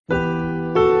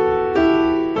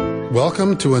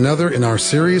Welcome to another in our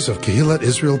series of Kehillat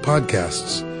Israel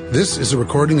podcasts. This is a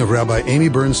recording of Rabbi Amy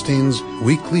Bernstein's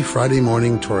weekly Friday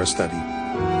morning Torah study.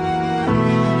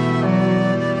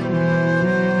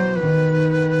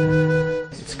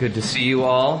 It's good to see you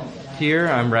all here.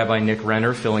 I'm Rabbi Nick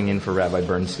Renner, filling in for Rabbi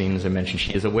Bernstein. As I mentioned,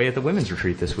 she is away at the women's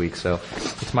retreat this week, so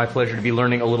it's my pleasure to be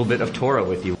learning a little bit of Torah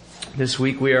with you. This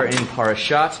week we are in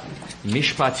Parashat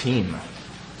Mishpatim.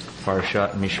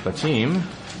 Parashat Mishpatim.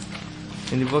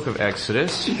 In the book of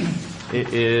Exodus,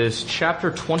 it is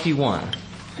chapter 21.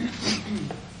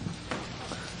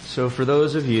 So for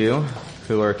those of you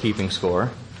who are keeping score,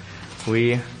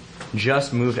 we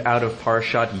just moved out of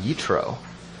Parashat Yitro.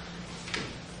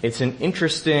 It's an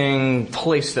interesting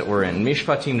place that we're in.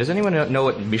 Mishpatim. Does anyone know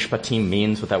what Mishpatim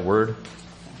means, what that word?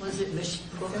 Was it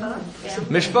Mishpacha? Yeah.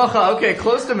 Mishpacha, okay,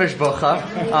 close to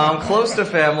Mishpacha. Close to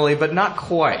family, but not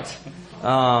quite.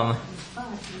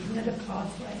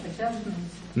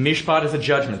 Mishpat is a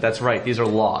judgment, that's right. These are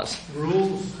laws.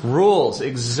 Rules,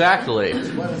 exactly. That's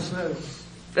what it says.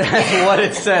 That's what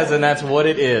it says, and that's what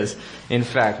it is. In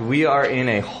fact, we are in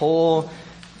a whole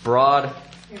broad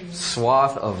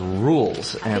swath of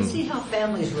rules. I can see how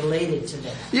family is related to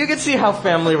that. You can see how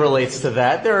family relates to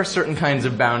that. There are certain kinds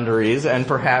of boundaries, and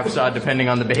perhaps, depending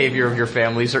on the behavior of your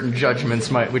family, certain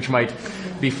judgments which might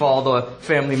befall the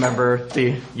family member,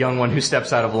 the young one who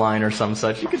steps out of line or some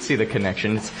such. You can see the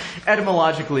connection. It's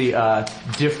etymologically a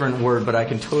different word, but I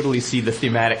can totally see the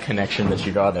thematic connection that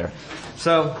you draw there.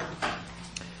 So,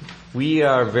 we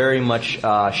are very much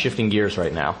shifting gears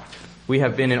right now. We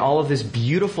have been in all of this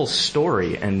beautiful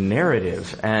story and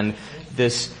narrative and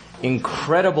this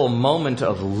incredible moment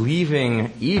of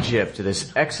leaving Egypt,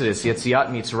 this Exodus, Yetziat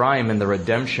Mitzrayim, and the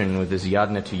redemption with this Yad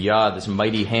Netuyah, this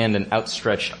mighty hand and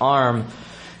outstretched arm,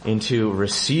 into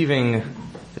receiving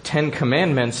the Ten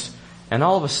Commandments, and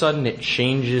all of a sudden it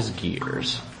changes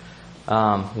gears.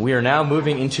 We are now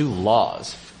moving into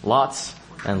laws. Lots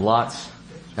and lots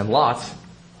and lots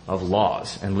of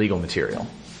laws and legal material.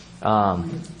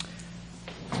 I'm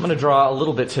going to draw a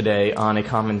little bit today on a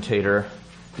commentator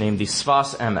named the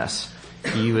Sfas Emes.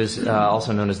 He was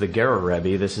also known as the Gerer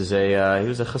Rebbe. This is he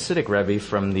was a Hasidic Rebbe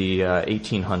from the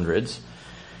 1800s.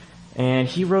 And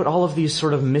he wrote all of these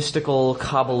sort of mystical,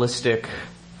 Kabbalistic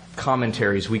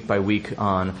commentaries week by week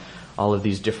on all of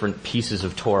these different pieces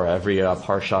of Torah, every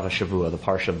Parshat HaShavua, the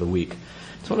Parsha of the week.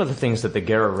 It's one of the things that the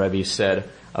Gerer Rebbe said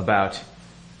about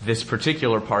this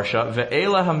particular Parsha,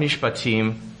 Ve'ela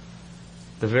HaMishpatim,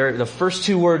 the first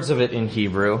two words of it in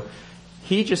Hebrew,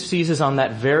 he just seizes on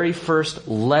that very first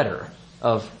letter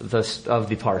of the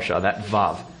Parsha, that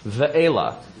Vav.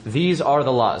 Ve'ela, these are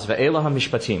the laws, Ve'ela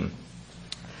HaMishpatim.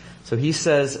 So he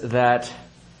says that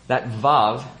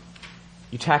Vav,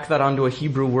 you tack that onto a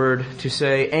Hebrew word to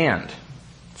say and.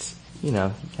 It's,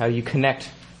 how you connect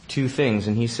two things.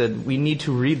 And he said we need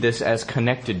to read this as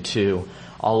connected to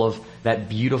all of that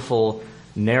beautiful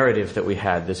narrative that we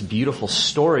had, this beautiful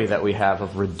story that we have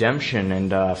of redemption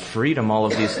and freedom, all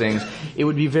of these things. It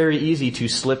would be very easy to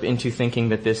slip into thinking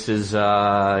that this is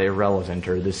irrelevant,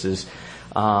 or this is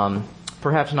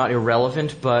perhaps not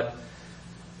irrelevant, but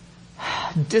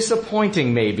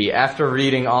disappointing maybe after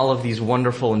reading all of these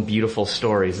wonderful and beautiful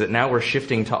stories, that now we're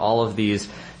shifting to all of these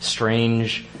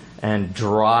strange and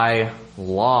dry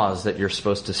laws that you're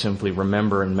supposed to simply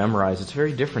remember and memorize. It's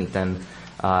very different than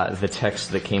the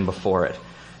text that came before it.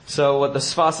 So what the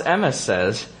Sfas Emes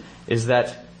says is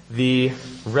that the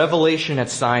revelation at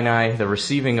Sinai, the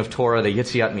receiving of Torah, the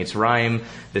Yetziat Mitzrayim,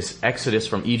 this exodus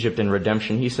from Egypt and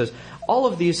redemption, he says all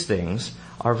of these things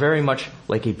are very much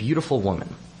like a beautiful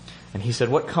woman. And he said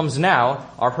what comes now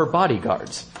are her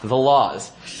bodyguards, the laws.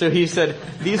 So he said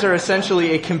these are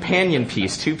essentially a companion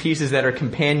piece, two pieces that are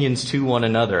companions to one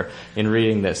another in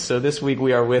reading this. So this week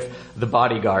we are with the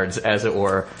bodyguards, as it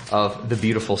were, of the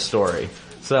beautiful story.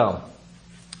 So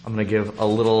I'm going to give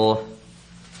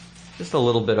just a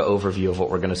little bit of overview of what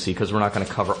we're going to see, because we're not going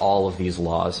to cover all of these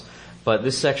laws. But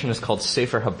this section is called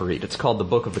Sefer HaBrit. It's called the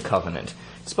Book of the Covenant.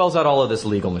 It spells out all of this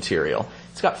legal material.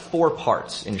 It's got 4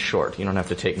 parts, in short. You don't have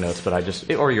to take notes, but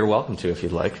or you're welcome to if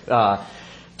you'd like.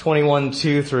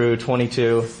 21:2 through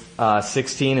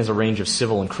 22:16 is a range of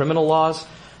civil and criminal laws.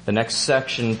 The next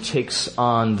section takes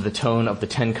on the tone of the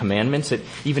Ten Commandments. It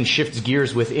even shifts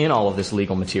gears within all of this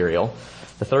legal material.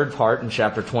 The third part in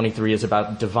chapter 23 is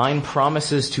about divine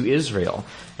promises to Israel,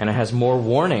 and it has more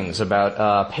warnings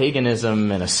about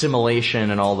paganism and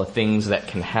assimilation and all the things that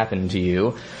can happen to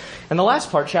you. And the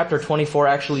last part, chapter 24,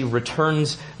 actually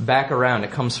returns back around.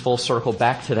 It comes full circle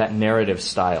back to that narrative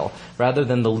style. Rather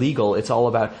than the legal, it's all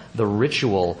about the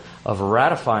ritual of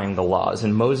ratifying the laws.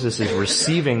 And Moses is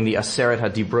receiving the Aseret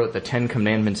HaDibrot, the 10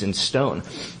 Commandments in stone.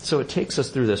 So it takes us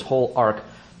through this whole arc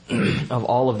of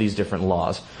all of these different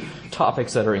laws.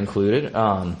 Topics that are included.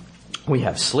 We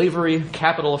have slavery,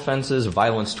 capital offenses,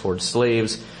 violence towards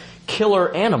slaves,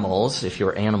 killer animals, if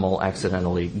your animal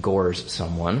accidentally gores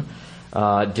someone,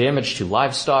 damage to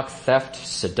livestock, theft,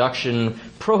 seduction,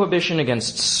 prohibition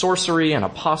against sorcery and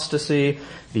apostasy,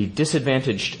 the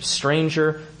disadvantaged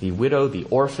stranger, the widow, the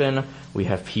orphan. We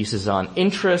have pieces on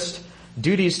interest,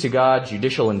 duties to God,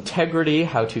 judicial integrity,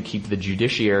 how to keep the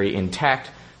judiciary intact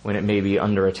when it may be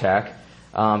under attack,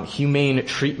 humane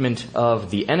treatment of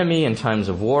the enemy in times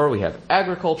of war. We have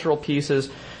agricultural pieces,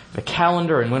 the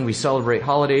calendar and when we celebrate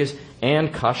holidays,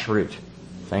 and kashrut.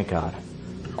 Thank God.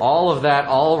 All of that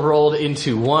all rolled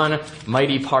into one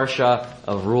mighty parsha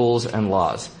of rules and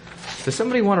laws. Does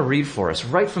somebody want to read for us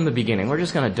right from the beginning? We're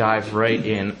just going to dive right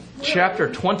in.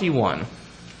 Chapter 21.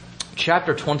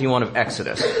 Chapter 21 of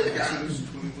Exodus.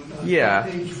 Yeah.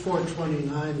 Page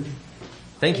 429.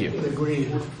 Thank you. In the green.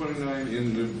 429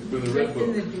 in the red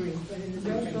book.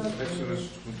 Exodus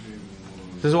 21.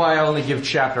 This is why I only give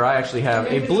chapter. I actually have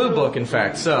a blue book, in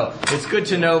fact. So it's good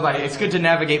to know it's good to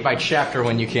navigate by chapter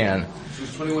when you can. This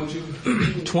is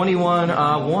 21:2.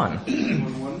 21:1.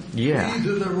 21:1. Yeah. These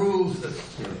are the rules that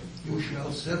you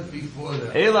shall set before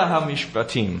them. Elah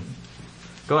HaMishpatim.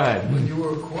 Go ahead. When you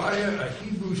acquire a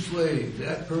Hebrew slave,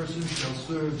 that person shall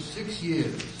serve 6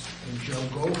 years and shall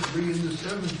go free in the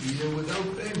 7th year without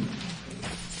payment.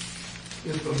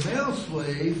 If a male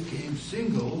slave came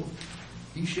single,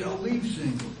 he shall leave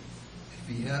single.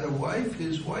 If he had a wife,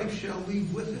 his wife shall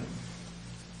leave with him.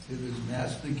 If his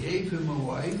master gave him a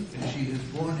wife, and she has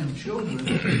borne him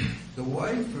children, the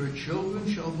wife or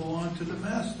children shall belong to the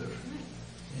master,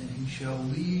 and he shall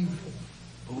leave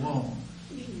alone.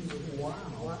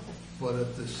 But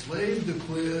if the slave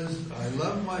declares, I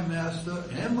love my master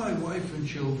and my wife and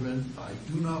children, I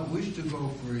do not wish to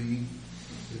go free,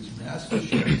 his master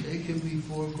shall take him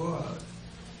before God.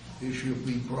 He shall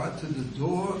be brought to the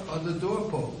door of the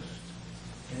doorpost,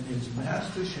 and his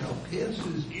master shall pierce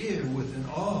his ear with an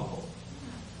awl,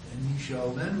 and he shall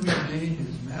then remain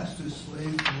his master's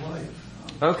slave for life.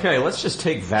 Okay, let's just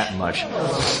take that much.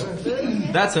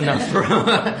 That's enough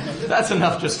that's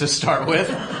enough just to start with.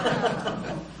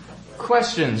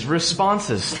 Questions,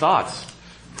 responses, thoughts?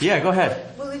 Yeah, go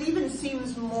ahead. Well, it even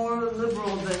seems more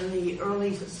liberal than the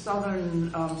early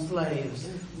southern slaves.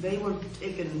 They were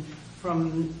taken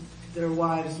from their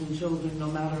wives and children no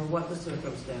matter what the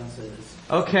circumstances.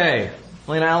 Okay,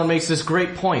 Lena Allen makes this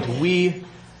great point. We,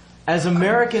 as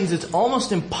Americans, it's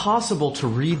almost impossible to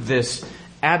read this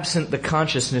absent the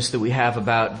consciousness that we have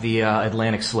about the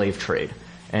Atlantic slave trade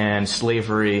and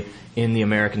slavery in the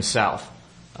American South.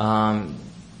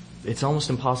 It's almost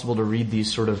impossible to read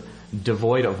these sort of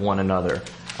devoid of one another.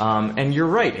 And you're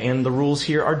right, and the rules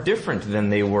here are different than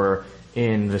they were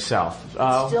in the South.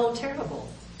 Still terrible.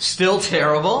 Still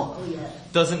terrible. Oh, yeah.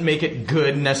 Doesn't make it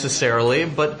good necessarily,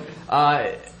 but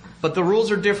the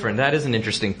rules are different. That is an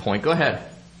interesting point. Go ahead.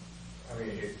 I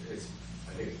mean, it's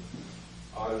I think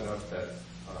odd enough that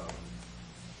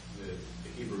the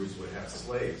Hebrews would have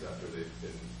slaves after they've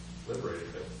been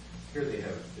liberated, but here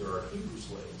there are Hebrew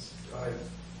slaves. God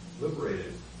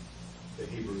liberated the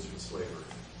Hebrews from slavery.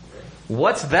 Right?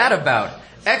 What's that about?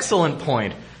 Excellent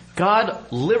point.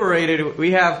 God liberated,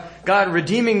 we have God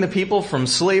redeeming the people from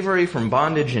slavery, from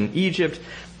bondage in Egypt,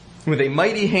 with a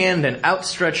mighty hand and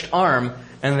outstretched arm.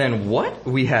 And then what?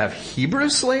 We have Hebrew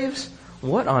slaves?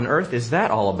 What on earth is that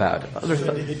all about?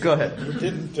 Go ahead. He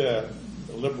didn't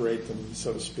liberate them,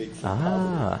 so to speak, from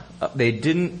poverty.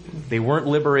 They weren't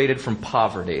liberated from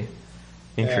poverty.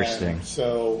 Interesting. And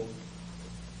so,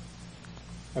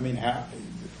 I mean,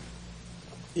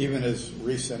 even as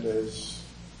recent as,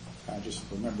 I just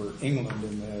remember England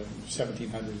in the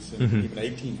 1700s and even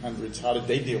 1800s, how did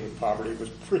they deal with poverty? It was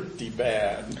pretty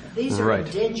bad. These are Right.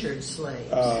 indentured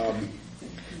slaves.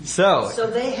 So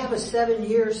they have a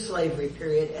 7-year slavery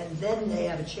period, and then they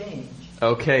have a change.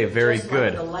 okay, very Just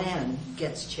good. Like the land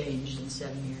gets changed in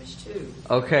 7 years too.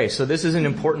 Okay, so this is an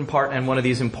important part and one of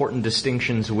these important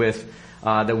distinctions with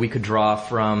that we could draw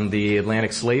from the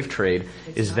Atlantic slave trade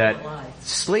is that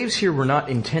slaves here were not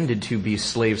intended to be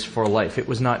slaves for life. It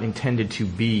was not intended to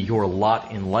be your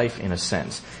lot in life in a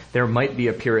sense. There might be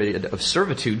a period of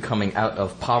servitude coming out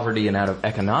of poverty and out of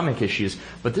economic issues,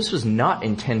 but this was not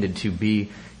intended to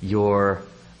be your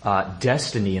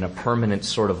destiny in a permanent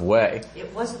sort of way.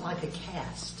 It wasn't like a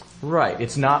caste. Right.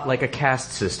 It's not like a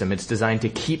caste system. It's designed to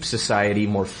keep society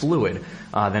more fluid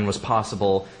than was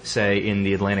possible, say, in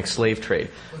the Atlantic slave trade.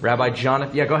 Rabbi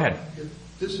Jonathan, yeah, go ahead.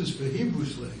 This is for Hebrew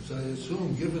slaves. I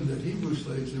assume, given that Hebrew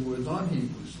slaves, there were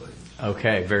non-Hebrew slaves.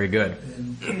 Okay, very good.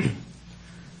 And it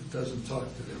doesn't talk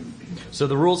to them. So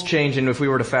the rules change, and if we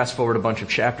were to fast forward a bunch of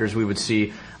chapters, we would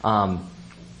see laws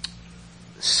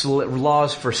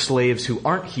for slaves who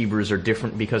aren't Hebrews are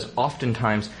different, because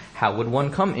oftentimes, how would one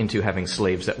come into having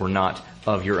slaves that were not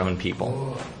of your own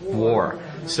people? War.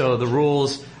 So the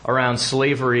rules around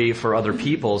slavery for other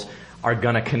peoples are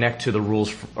going to connect to the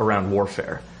rules around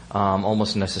warfare,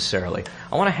 almost necessarily.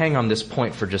 I want to hang on this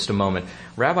point for just a moment.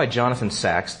 Rabbi Jonathan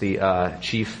Sacks, the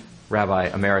chief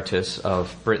Rabbi Emeritus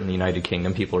of Britain, the United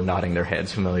Kingdom, people are nodding their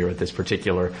heads familiar with this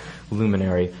particular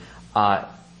luminary,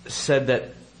 said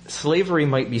that slavery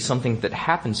might be something that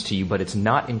happens to you, but it's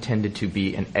not intended to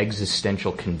be an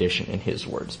existential condition, in his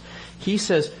words. He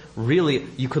says, really,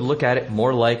 you could look at it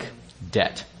more like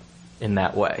debt in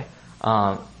that way.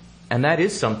 And that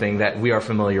is something that we are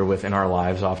familiar with in our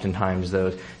lives oftentimes, though.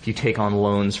 If you take on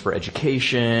loans for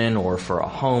education or for a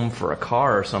home, for a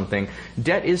car or something,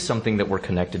 debt is something that we're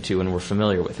connected to and we're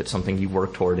familiar with. It's something you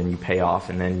work toward and you pay off,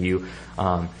 and then you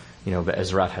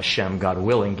Be'ezrat Hashem, God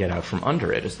willing, get out from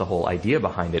under it is the whole idea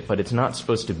behind it. But it's not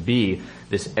supposed to be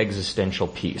this existential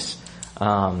piece.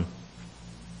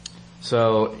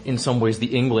 So in some ways,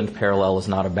 the England parallel is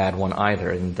not a bad one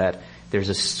either, in that there's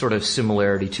a sort of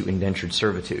similarity to indentured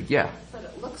servitude. Yeah? But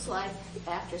it looks like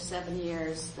after 7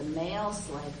 years, the male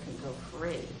slave can go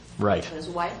free. Right. But his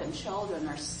wife and children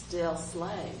are still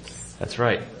slaves. That's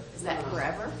right. Is that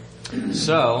forever?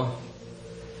 So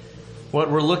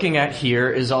what we're looking at here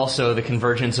is also the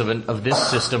convergence of this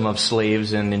system of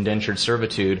slaves and indentured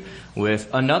servitude with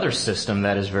another system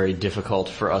that is very difficult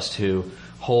for us to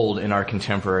hold in our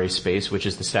contemporary space, which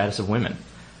is the status of women.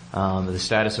 The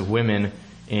status of women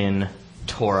in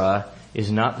Torah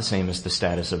is not the same as the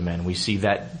status of men. We see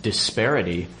that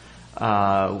disparity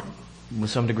with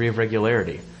some degree of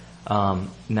regularity.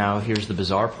 Now, here's the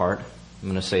bizarre part. I'm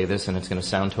going to say this, and it's going to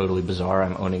sound totally bizarre.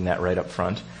 I'm owning that right up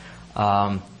front.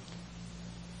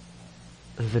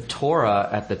 The Torah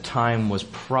at the time was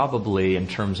probably, in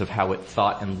terms of how it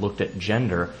thought and looked at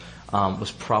gender,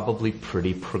 was probably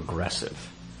pretty progressive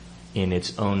in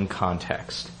its own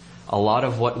context. A lot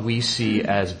of what we see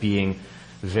as being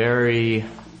a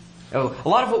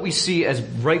lot of what we see as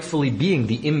rightfully being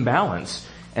the imbalance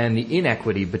and the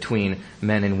inequity between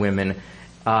men and women,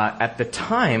 at the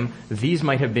time, these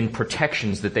might have been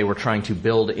protections that they were trying to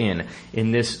build in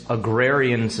this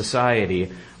agrarian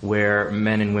society where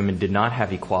men and women did not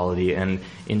have equality, and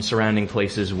in surrounding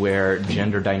places where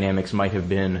gender dynamics might have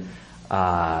been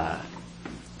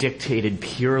dictated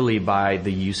purely by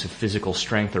the use of physical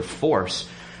strength or force.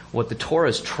 What the Torah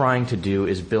is trying to do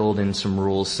is build in some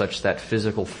rules such that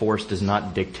physical force does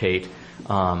not dictate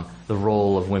the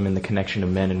role of women, the connection of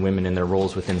men and women in their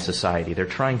roles within society. They're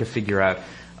trying to figure out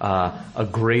a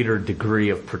greater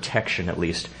degree of protection, at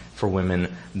least, for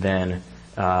women than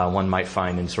one might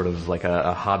find in sort of like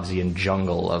a Hobbesian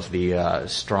jungle of the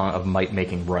of might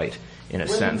making right, in a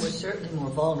sense. Women were certainly more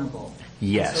vulnerable.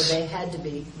 Yes. So they had to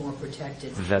be more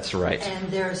protected. That's right. And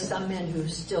there are some men who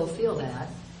still feel that.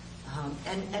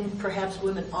 And perhaps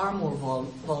women are more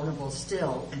vulnerable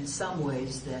still in some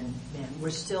ways than men. We're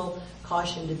still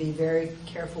cautioned to be very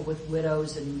careful with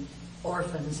widows and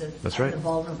orphans and, That's right. and the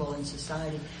vulnerable in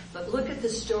society. But look at the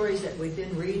stories that we've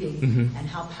been reading and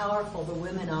how powerful the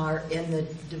women are in the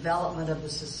development of the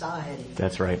society.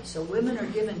 That's right. So women are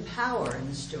given power in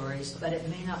the stories, but it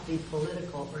may not be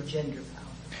political or gender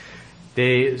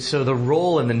power. So the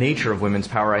role and the nature of women's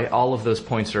power, all of those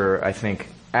points are, I think,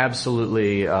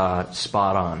 absolutely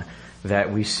spot on.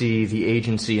 That we see the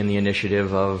agency and the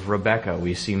initiative of Rebecca.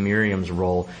 We see Miriam's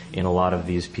role in a lot of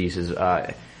these pieces.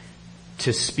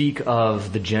 To speak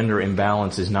of the gender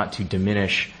imbalance is not to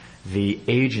diminish the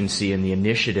agency and the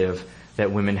initiative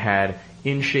that women had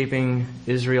in shaping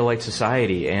Israelite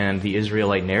society and the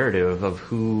Israelite narrative of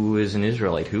who is an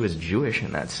Israelite, who is Jewish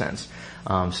in that sense.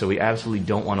 So we absolutely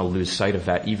don't want to lose sight of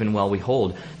that, even while we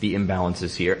hold the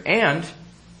imbalances here. And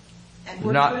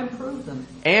work to improve them.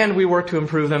 And we work to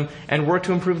improve them, and work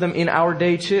to improve them in our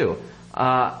day too.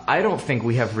 I don't think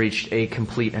we have reached a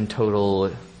complete and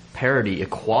total parity,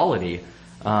 equality,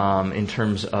 in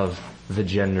terms of the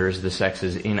genders, the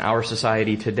sexes in our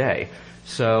society today.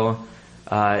 So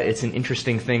it's an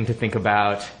interesting thing to think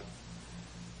about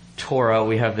Torah,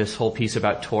 we have this whole piece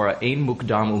about Torah, ein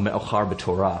mukdam u'me'ochar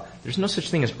b'Torah. There's no such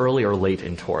thing as early or late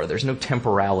in Torah. There's no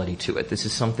temporality to it. This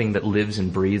is something that lives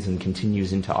and breathes and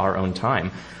continues into our own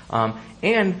time.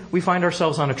 And we find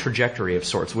ourselves on a trajectory of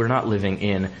sorts. We're not living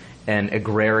in an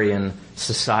agrarian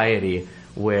society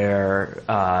where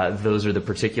those are the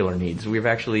particular needs. We've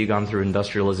actually gone through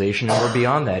industrialization, and we're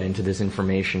beyond that into this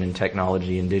information and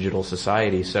technology and digital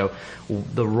society. So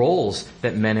the roles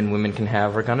that men and women can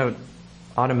have are going to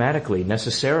automatically,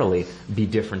 necessarily be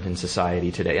different in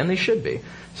society today, and they should be.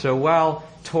 So while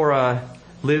Torah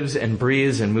lives and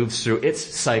breathes and moves through its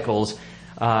cycles,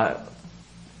 our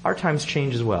times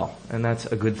change as well, and that's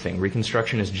a good thing.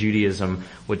 Reconstructionist Judaism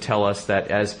would tell us that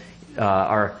as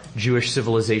our Jewish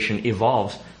civilization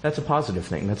evolves, that's a positive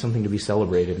thing. That's something to be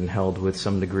celebrated and held with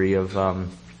some degree of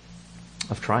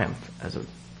triumph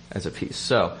as a piece.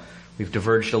 So we've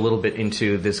diverged a little bit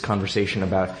into this conversation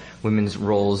about women's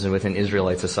roles within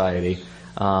Israelite society.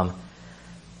 I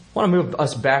want to move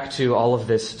us back to all of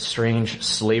this strange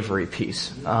slavery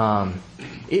piece.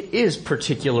 It is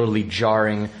particularly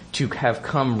jarring to have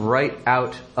come right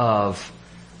out of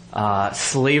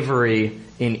slavery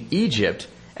in Egypt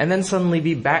and then suddenly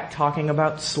be back talking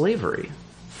about slavery.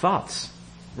 Thoughts,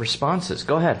 responses?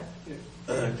 Go ahead.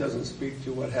 It doesn't speak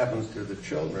to what happens to the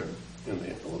children in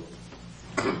the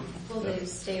Well, they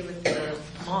stay with the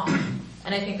mom.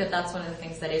 And I think that that's one of the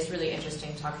things that is really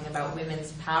interesting, talking about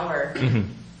women's power.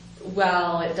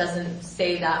 Well, it doesn't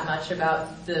say that much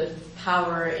about the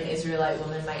power an Israelite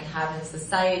woman might have in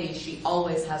society. She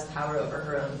always has power over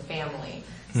her own family.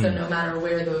 So no matter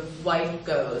where the wife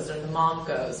goes or the mom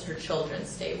goes, her children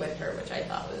stay with her, which I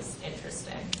thought was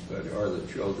interesting. But are the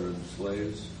children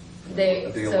slaves? The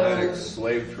Atlantic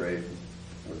slave trade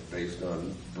was based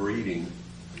on breeding.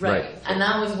 Right. And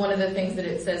that was one of the things that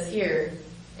it says here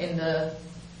at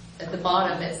the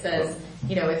bottom. It says,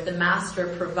 if the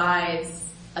master provides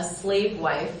a slave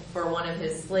wife for one of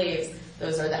his slaves,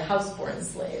 those are the houseborn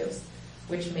slaves,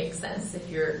 which makes sense if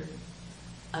you're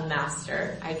a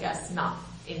master, I guess, not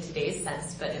in today's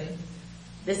sense, but in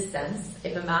this sense.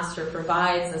 If a master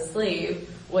provides a slave,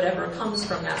 whatever comes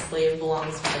from that slave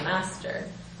belongs to the master.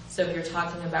 So if you're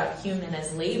talking about human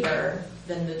as labor,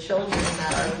 then the children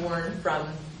that are born from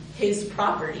his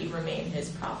property remain his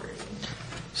property.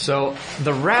 So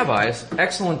the rabbis,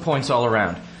 excellent points all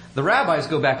around. The rabbis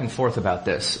go back and forth about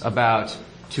this, about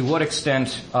to what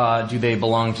extent do they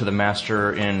belong to the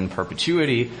master in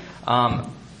perpetuity.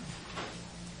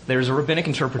 There's a rabbinic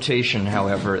interpretation,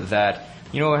 however, that,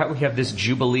 we have this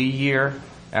Jubilee year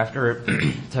after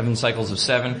 7 cycles of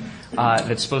 7,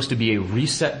 that's supposed to be a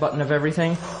reset button of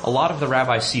everything. A lot of the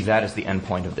rabbis see that as the end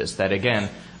point of this, that again,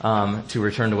 to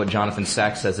return to what Jonathan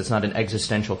Sachs says, it's not an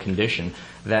existential condition,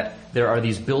 that there are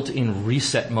these built-in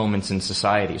reset moments in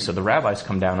society. So the rabbis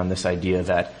come down on this idea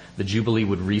that the Jubilee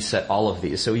would reset all of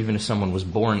these. So even if someone was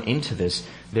born into this,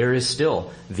 there is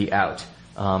still the out.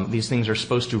 These things are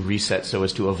supposed to reset so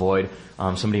as to avoid,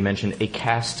 somebody mentioned, a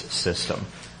caste system.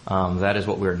 That is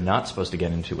what we're not supposed to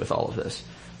get into with all of this.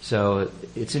 So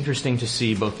it's interesting to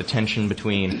see both the tension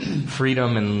between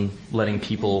freedom and letting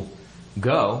people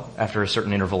go after a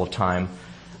certain interval of time,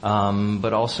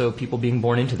 but also people being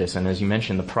born into this. And as you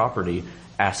mentioned, the property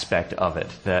aspect of it,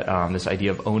 that this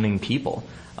idea of owning people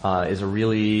is a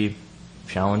really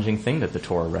challenging thing that the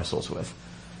Torah wrestles with.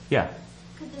 Yeah?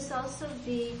 Could this also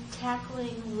be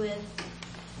tackling with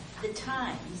the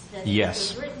times that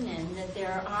yes. it was written in, that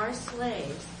there are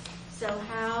slaves? So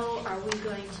how are we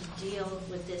going to deal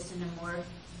with this in a more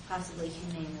possibly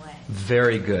humane way?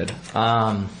 Very good.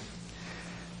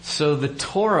 So the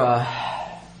Torah,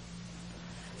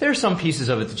 there are some pieces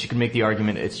of it that you can make the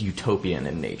argument it's utopian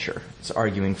in nature. It's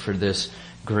arguing for this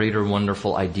greater,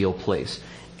 wonderful, ideal place.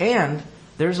 And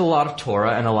there's a lot of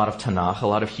Torah and a lot of Tanakh, a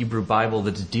lot of Hebrew Bible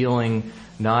that's dealing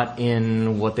not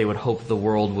in what they would hope the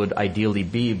world would ideally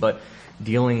be, but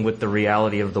dealing with the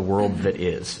reality of the world that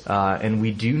is. And we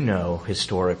do know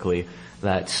historically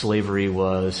that slavery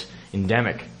was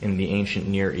endemic in the ancient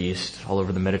Near East, all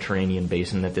over the Mediterranean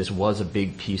basin, that this was a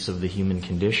big piece of the human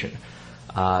condition.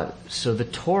 So the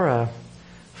Torah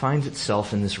finds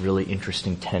itself in this really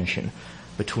interesting tension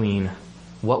between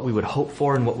what we would hope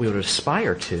for and what we would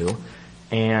aspire to,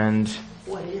 and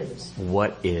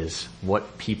what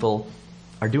people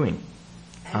are doing.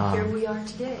 And here we are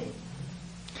today.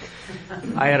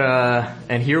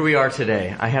 And here we are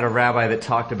today. I had a rabbi that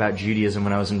talked about Judaism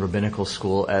when I was in rabbinical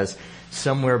school as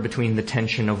somewhere between the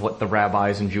tension of what the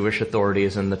rabbis and Jewish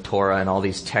authorities and the Torah and all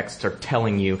these texts are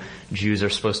telling you Jews are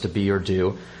supposed to be or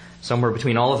do, somewhere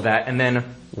between all of that, and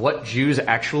then what Jews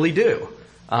actually do.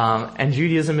 And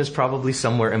Judaism is probably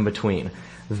somewhere in between.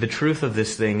 the truth of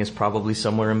this thing is probably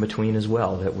somewhere in between as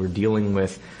well, that we're dealing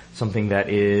with something that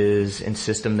is, and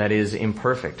system that is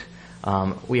imperfect.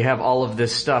 We have all of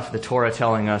this stuff, the Torah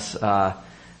telling us,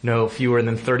 no fewer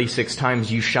than 36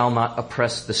 times, you shall not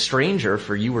oppress the stranger,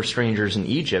 for you were strangers in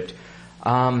Egypt.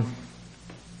 I'll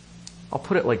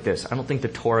put it like this. I don't think the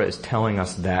Torah is telling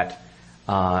us that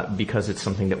because it's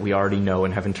something that we already know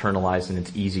and have internalized and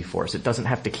it's easy for us. It doesn't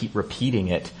have to keep repeating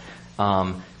it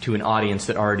to an audience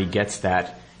that already gets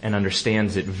that and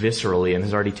understands it viscerally and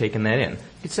has already taken that in. You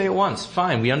could say it once.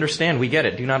 Fine, we understand, we get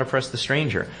it. Do not oppress the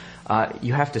stranger.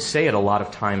 You have to say it a lot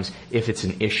of times if it's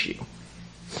an issue.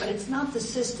 But it's not the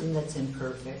system that's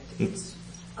imperfect. It's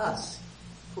us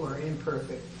who are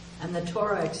imperfect. And the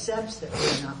Torah accepts that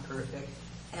we're not perfect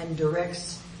and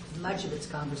directs much of its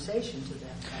conversation to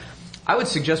that fact. I would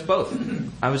suggest both.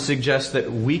 I would suggest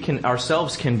that we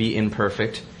ourselves can be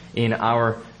imperfect in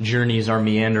our journeys, our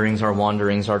meanderings, our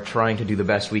wanderings, our trying to do the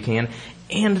best we can,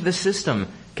 and the system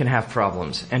can have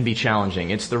problems and be challenging.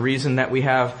 It's the reason that we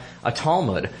have a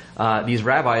Talmud. These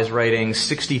rabbis writing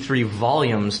 63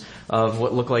 volumes of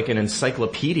what look like an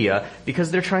encyclopedia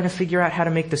because they're trying to figure out how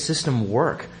to make the system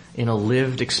work in a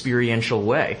lived, experiential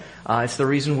way. It's the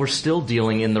reason we're still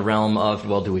dealing in the realm of,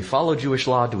 well, do we follow Jewish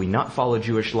law? Do we not follow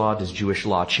Jewish law? Does Jewish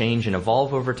law change and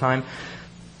evolve over time?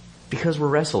 Because we're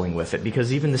wrestling with it,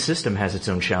 because even the system has its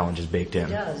own challenges baked in.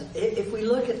 It does. If we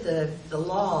look at the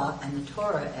law and the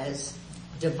Torah as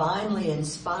divinely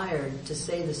inspired, to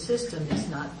say the system is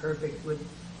not perfect would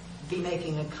be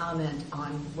making a comment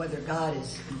on whether God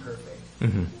is imperfect.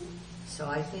 Mm-hmm. So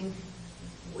I think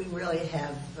we really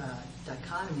have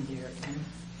dichotomy there. And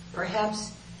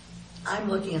perhaps I'm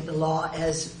looking at the law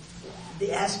as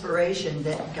the aspiration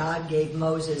that God gave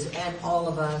Moses and all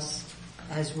of us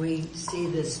as we see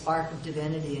the spark of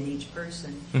divinity in each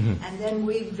person. Mm-hmm. And then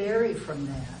we vary from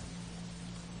that.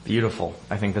 Beautiful.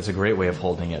 I think that's a great way of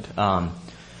holding it.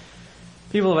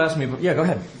 People have asked me, yeah, go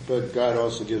ahead. But God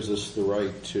also gives us the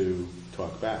right to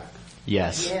talk back.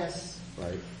 Yes. Yes.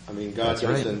 Right? I mean, God That's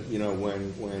doesn't, right.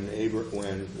 when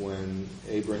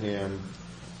Abraham,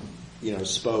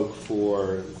 spoke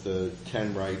for the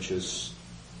 10 righteous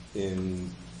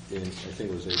in I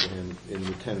think it was Abraham, in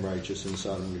the 10 righteous in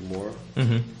Sodom and Gomorrah,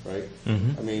 Mm-hmm. right?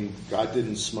 Mm-hmm. I mean, God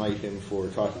didn't smite him for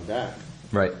talking back.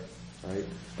 Right. Right?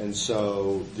 And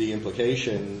so the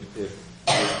implication,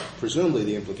 presumably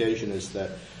the implication is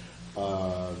that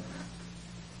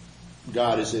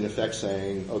God is in effect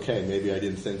saying, okay, maybe I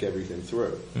didn't think everything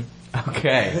through.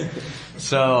 Okay.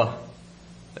 So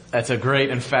that's a great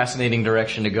and fascinating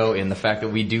direction to go in, the fact that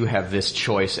we do have this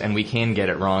choice and we can get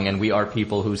it wrong, and we are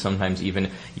people who sometimes even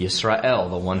Yisrael,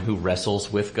 the one who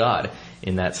wrestles with God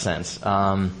in that sense.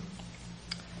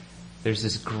 There's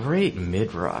this great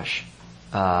midrash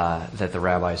that the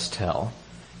rabbis tell.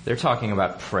 They're talking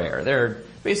about prayer.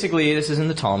 Basically, this is in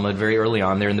the Talmud very early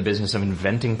on. They're in the business of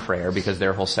inventing prayer because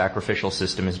their whole sacrificial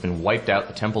system has been wiped out.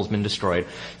 The temple's been destroyed.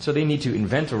 So they need to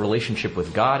invent a relationship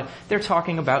with God. They're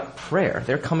talking about prayer.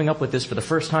 They're coming up with this for the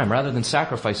first time. Rather than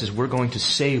sacrifices, we're going to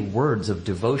say words of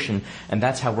devotion, and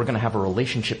that's how we're going to have a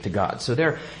relationship to God. So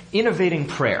they're innovating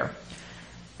prayer.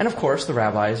 And of course, the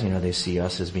rabbis, they see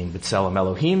us as being B'Tselem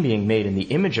Elohim, being made in the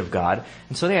image of God.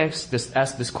 And so they ask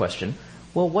this question,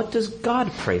 well, what does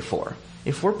God pray for?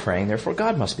 If we're praying, therefore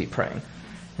God must be praying.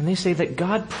 And they say that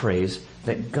God prays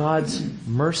that God's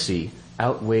mercy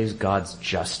outweighs God's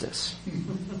justice.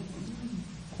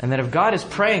 And that if God is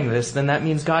praying this, then that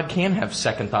means God can have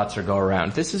second thoughts or go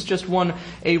around. This is just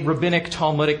a rabbinic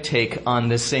Talmudic take on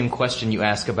this same question you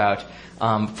ask about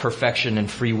perfection and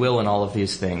free will and all of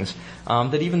these things.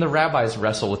 That even the rabbis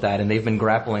wrestle with that, and they've been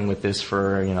grappling with this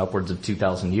for upwards of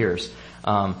 2,000 years.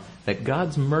 That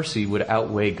God's mercy would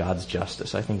outweigh God's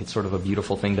justice. I think it's sort of a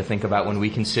beautiful thing to think about when we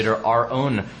consider our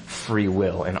own free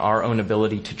will and our own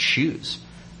ability to choose.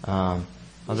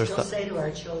 We still say to our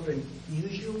children,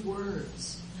 use your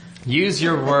words. Use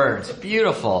your words.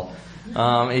 Beautiful.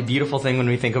 A beautiful thing when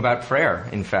we think about prayer,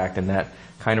 in fact, and that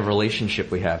kind of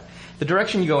relationship we have. The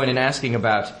direction you go in asking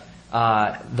about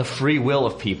the free will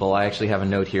of people, I actually have a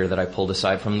note here that I pulled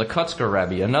aside from the Kotzker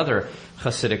Rebbe, another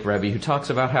Hasidic Rebbe, who talks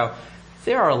about how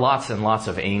there are lots and lots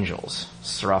of angels,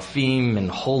 seraphim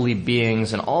and holy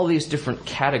beings and all these different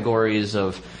categories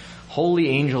of holy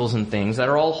angels and things that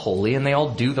are all holy and they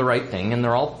all do the right thing and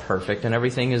they're all perfect and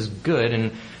everything is good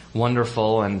and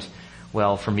wonderful and,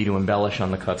 well, for me to embellish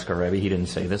on the Kotzker Rebbe, he didn't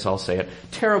say this, I'll say it,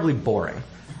 terribly boring.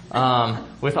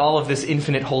 With all of this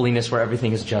infinite holiness where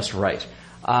everything is just right.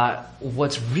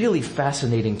 What's really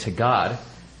fascinating to God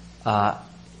are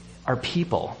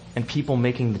people, and people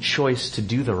making the choice to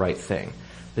do the right thing.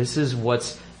 This is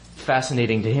what's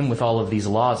fascinating to him with all of these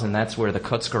laws, and that's where the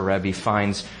Kotzker Rebbe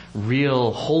finds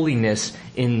real holiness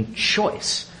in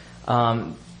choice.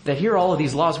 That here are all of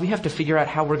these laws, we have to figure out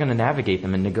how we're going to navigate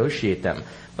them and negotiate them.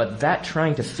 But that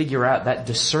trying to figure out that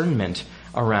discernment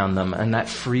around them and that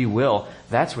free will,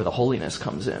 that's where the holiness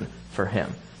comes in for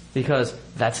him. Because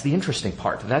that's the interesting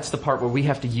part. That's the part where we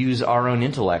have to use our own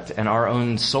intellect and our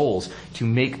own souls to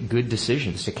make good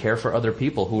decisions, to care for other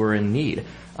people who are in need.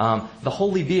 The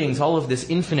holy beings, all of this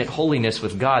infinite holiness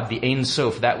with God, the Ein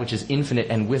Sof, that which is infinite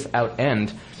and without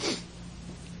end.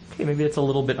 Okay, maybe it's a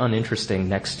little bit uninteresting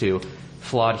next to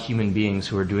flawed human beings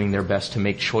who are doing their best to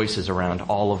make choices around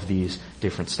all of these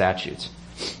different statutes.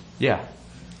 Yeah.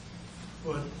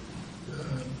 But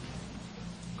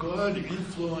God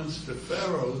influenced the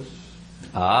pharaohs.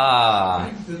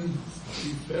 Strengthened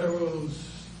the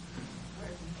pharaohs'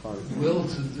 will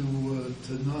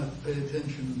to not pay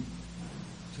attention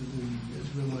to the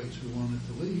Israelites who wanted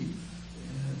to leave,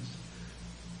 and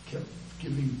kept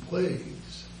giving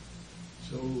plagues.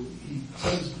 So he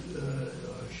does,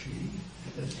 she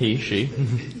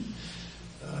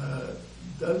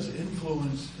does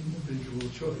influence individual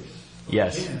choice.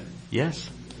 Yes. Yes.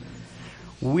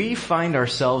 We find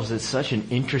ourselves at such an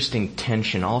interesting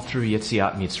tension all through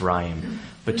Yetziat Mitzrayim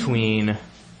between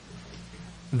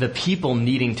the people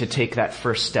needing to take that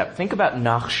first step. Think about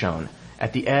Nachshon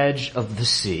at the edge of the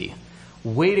sea,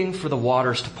 waiting for the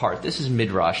waters to part. This is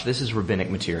Midrash. This is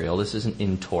rabbinic material. This isn't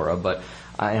in Torah, but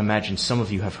I imagine some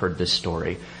of you have heard this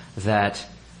story, that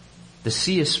the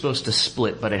sea is supposed to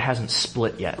split, but it hasn't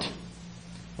split yet.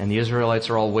 And the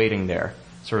Israelites are all waiting there,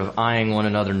 sort of eyeing one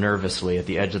another nervously at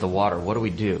the edge of the water. What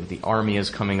do? The army is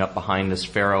coming up behind this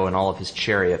Pharaoh and all of his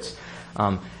chariots.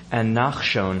 And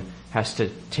Nachshon has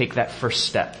to take that first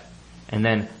step, and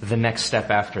then the next step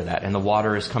after that. And the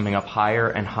water is coming up higher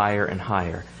and higher and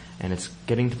higher. And it's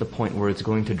getting to the point where it's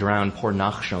going to drown poor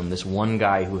Nachshon, this one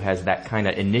guy who has that kind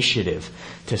of initiative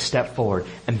to step forward.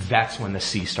 And that's when the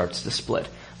sea starts to split.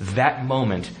 That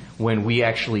moment when we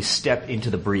actually step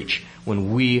into the breach,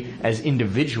 when we as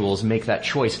individuals make that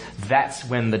choice, that's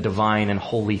when the divine and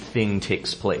holy thing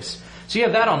takes place. So you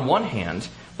have that on one hand,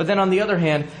 but then on the other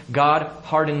hand, God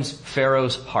hardens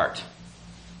Pharaoh's heart.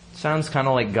 Sounds kind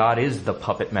of like God is the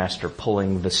puppet master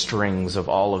pulling the strings of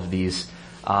all of these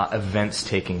events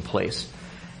taking place.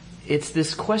 It's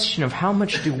this question of how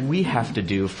much do we have to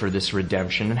do for this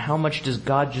redemption and how much does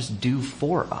God just do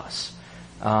for us?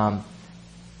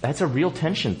 That's a real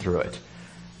tension through it.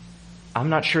 I'm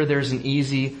not sure there's an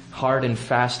easy, hard, and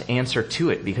fast answer to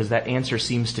it because that answer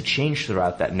seems to change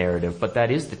throughout that narrative. But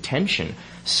that is the tension,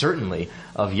 certainly,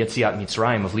 of Yetziat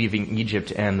Mitzrayim, of leaving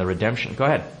Egypt and the redemption. Go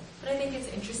ahead. But I think it's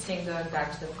interesting, going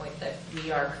back to the point that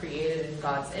we are created in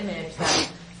God's image, that,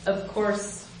 of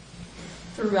course,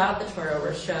 throughout the Torah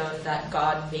we're shown that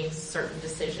God makes certain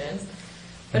decisions,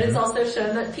 but it's also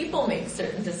shown that people make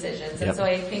certain decisions. And so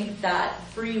I think that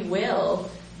free will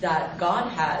that God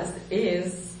has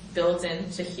is built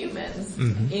into humans.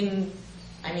 In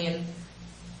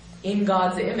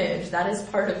God's image. That is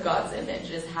part of God's image,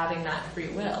 is having that free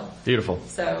will. Beautiful.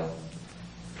 So,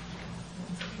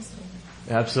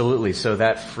 absolutely. So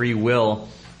that free will,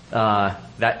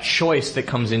 that choice that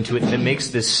comes into it that makes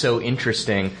this so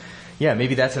interesting. Yeah,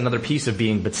 maybe that's another piece of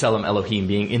being B'Tselem Elohim,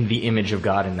 being in the image of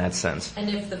God in that sense. And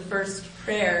if the first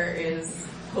prayer is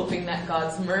hoping that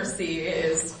God's mercy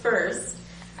is first,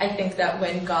 I think that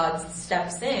when God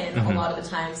steps in, a lot of the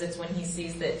times it's when he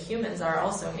sees that humans are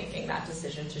also making that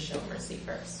decision to show mercy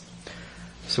first.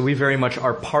 So we very much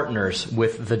are partners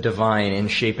with the divine in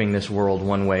shaping this world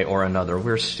one way or another.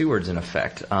 We're stewards in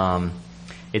effect.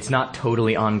 It's not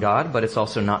totally on God, but it's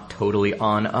also not totally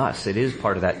on us. It is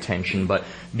part of that tension, but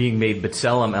being made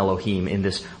B'Tselem Elohim in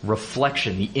this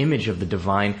reflection, the image of the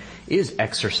divine, is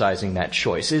exercising that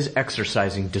choice, is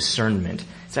exercising discernment.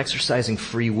 It's exercising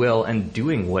free will and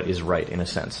doing what is right, in a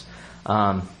sense.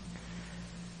 This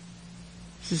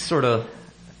is sort of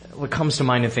what comes to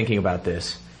mind in thinking about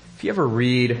this. If you ever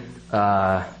read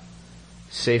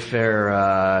Sefer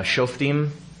Shoftim,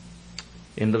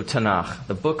 in the Tanakh,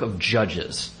 the book of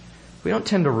Judges. We don't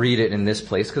tend to read it in this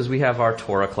place because we have our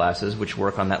Torah classes which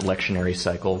work on that lectionary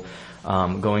cycle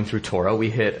going through Torah. We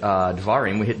hit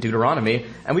Dvarim, we hit Deuteronomy,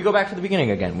 and we go back to the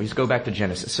beginning again. We just go back to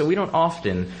Genesis. So we don't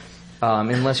often,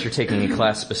 unless you're taking a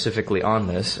class specifically on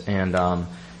this, and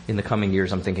in the coming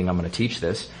years I'm thinking I'm going to teach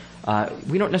this,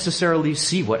 we don't necessarily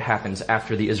see what happens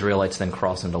after the Israelites then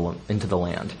cross into the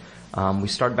land. We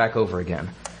start back over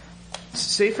again.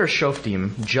 Sefer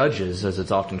Shoftim, Judges, as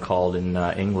it's often called in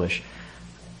English,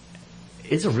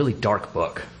 is a really dark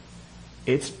book.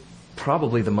 It's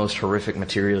probably the most horrific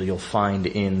material you'll find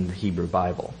in the Hebrew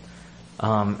Bible.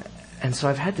 And so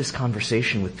I've had this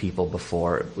conversation with people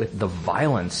before, with the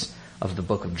violence of the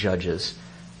book of Judges.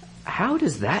 How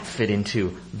does that fit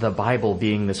into the Bible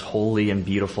being this holy and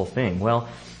beautiful thing? Well,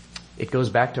 it goes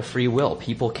back to free will.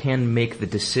 People can make the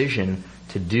decision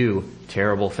to do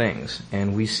terrible things.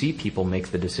 And we see people make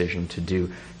the decision to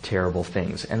do terrible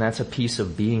things. And that's a piece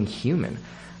of being human.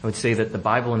 I would say that the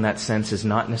Bible in that sense is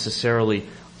not necessarily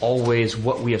always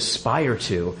what we aspire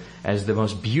to as the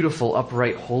most beautiful,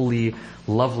 upright, holy,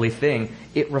 lovely thing.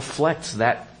 It reflects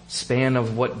that span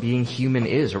of what being human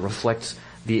is. It reflects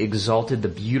the exalted, the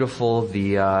beautiful,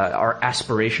 our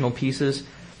aspirational pieces.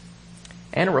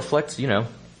 And it reflects,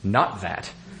 not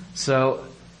that. So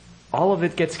all of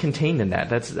it gets contained in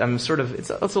that. It's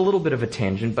a little bit of a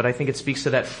tangent, but I think it speaks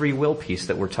to that free will piece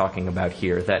that we're talking about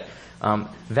here,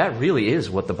 that really is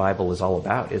what the Bible is all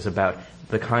about, is about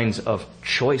the kinds of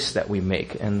choice that we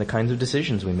make and the kinds of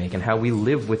decisions we make and how we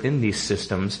live within these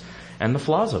systems and the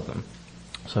flaws of them,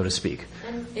 so to speak.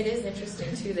 And it is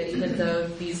interesting, too, that even though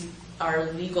these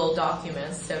are legal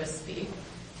documents, so to speak,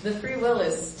 the free will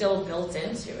is still built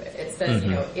into it. It says,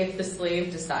 if the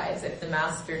slave decides, if the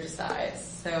master decides.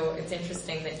 So it's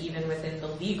interesting that even within the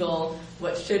legal,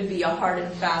 what should be a hard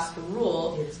and fast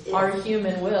rule, our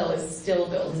human will is still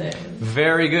built in.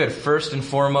 Very good. First and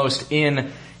foremost,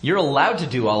 you're allowed to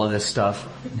do all of this stuff,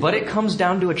 but it comes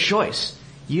down to a choice.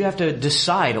 You have to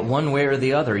decide one way or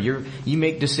the other. You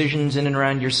make decisions in and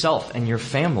around yourself and your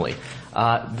family.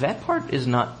 That part is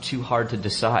not too hard to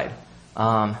decide.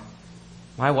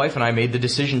 My wife and I made the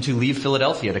decision to leave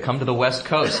Philadelphia, to come to the West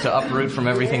Coast, to uproot from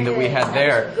everything that we had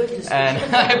there. And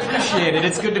I appreciate it.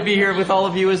 It's good to be here with all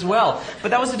of you as well.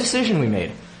 But that was a decision we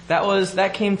made.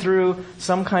 That came through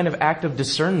some kind of act of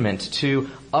discernment to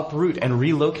uproot and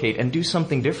relocate and do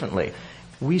something differently.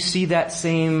 We see that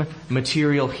same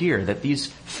material here, that these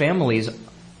families,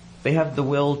 they have the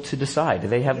will to decide.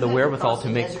 They have the wherewithal to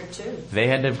make. They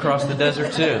had to cross the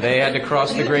desert too. They had to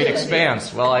cross the great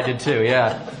expanse. Well, I did too,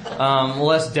 yeah.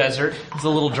 Less desert. It's a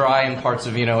little dry in parts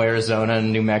of, Arizona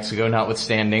and New Mexico,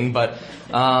 notwithstanding. But,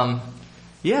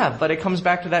 but it comes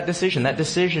back to that decision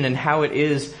and how it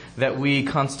is that we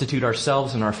constitute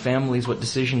ourselves and our families, what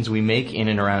decisions we make in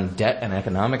and around debt and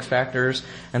economic factors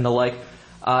and the like.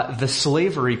 The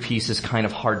slavery piece is kind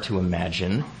of hard to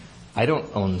imagine. I don't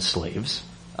own slaves.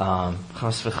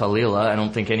 Chas v'chalila, I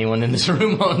don't think anyone in this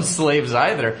room owns slaves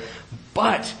either.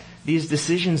 But these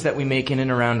decisions that we make in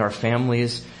and around our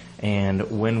families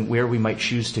and where we might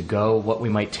choose to go, what we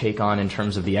might take on in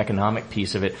terms of the economic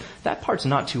piece of it, that part's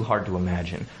not too hard to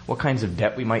imagine. What kinds of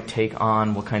debt we might take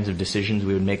on, what kinds of decisions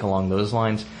we would make along those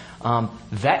lines.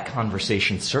 That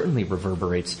conversation certainly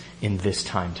reverberates in this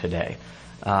time today.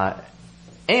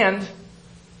 And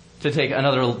to take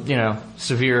another,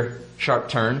 severe, sharp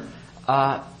turn,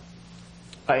 I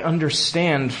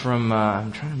understand from,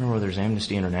 I'm trying to remember whether there's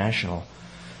Amnesty International.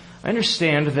 I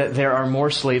understand that there are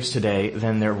more slaves today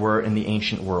than there were in the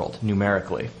ancient world,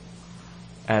 numerically.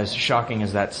 As shocking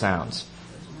as that sounds.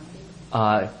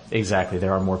 Exactly,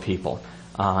 there are more people.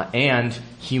 And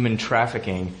human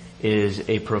trafficking is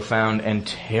a profound and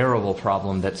terrible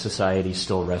problem that society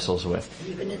still wrestles with.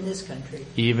 Even in this country.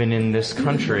 Even in this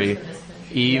country.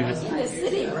 In this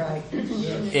city, right.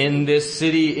 In this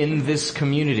city, in this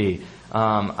community.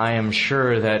 I am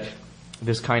sure that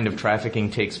this kind of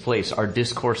trafficking takes place. Our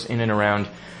discourse in and around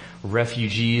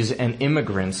refugees and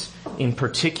immigrants in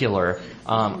particular,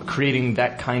 creating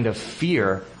that kind of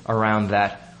fear around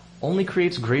that only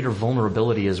creates greater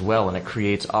vulnerability as well, and it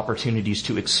creates opportunities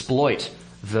to exploit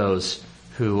those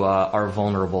who are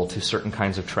vulnerable to certain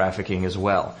kinds of trafficking as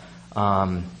well.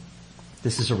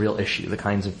 This is a real issue, the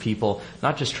kinds of people,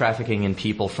 not just trafficking in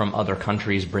people from other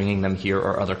countries, bringing them here,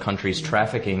 or other countries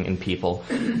trafficking in people.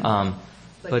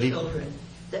 But children.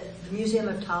 The Museum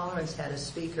of Tolerance had a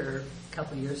speaker a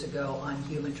couple of years ago on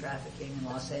human trafficking in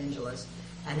Los Angeles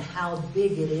and how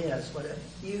big it is, what a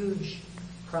huge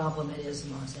problem it is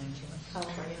in Los Angeles.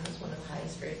 California has one of the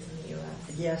highest rates in the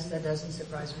U.S. Yes, that doesn't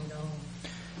surprise me at all.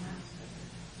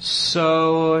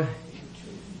 So,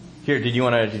 here, did you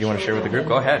want to share with the group?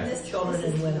 Go ahead. Children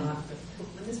and women.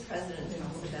 When this president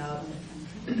talks about,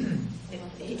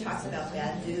 he talks about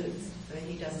bad dudes, but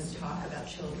he doesn't talk about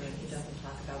children. He doesn't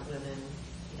talk about women.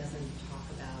 He doesn't talk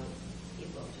about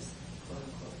people, just quote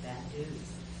unquote bad dudes.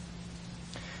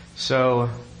 So,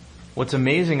 what's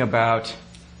amazing about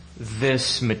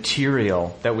this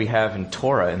material that we have in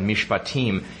Torah and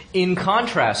Mishpatim, in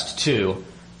contrast to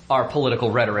our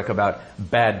political rhetoric about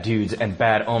bad dudes and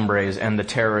bad hombres and the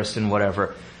terrorists and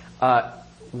whatever,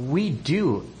 we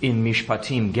do in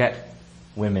Mishpatim get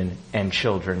women and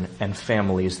children and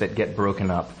families that get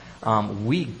broken up.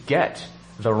 We get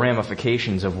the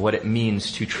ramifications of what it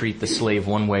means to treat the slave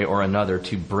one way or another,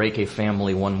 to break a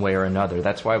family one way or another.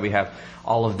 That's why we have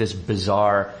all of this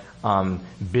bizarre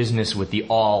business with the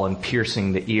awl and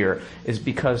piercing the ear, is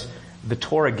because the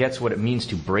Torah gets what it means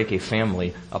to break a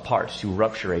family apart, to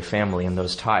rupture a family and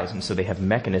those ties, and so they have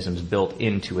mechanisms built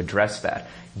in to address that.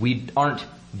 We aren't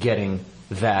getting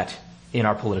that in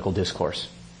our political discourse,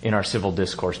 in our civil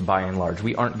discourse by and large.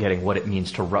 We aren't getting what it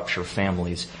means to rupture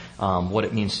families, what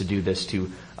it means to do this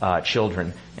to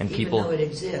children and people. Even though it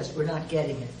exists, we're not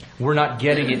getting it. We're not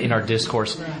getting it in our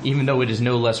discourse, Right. even though it is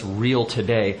no less real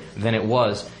today than it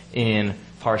was in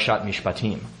Parashat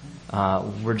Mishpatim.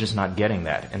 We're just not getting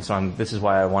that. And so this is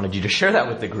why I wanted you to share that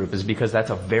with the group, is because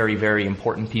that's a very, very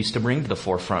important piece to bring to the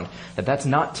forefront. That's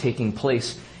not taking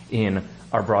place in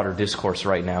our broader discourse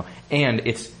right now. And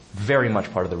it's very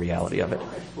much part of the reality of it.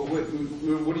 But what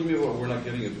do you mean by we're not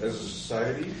getting it as a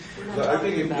society? I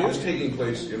think it is taking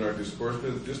place in our discourse,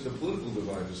 but just the political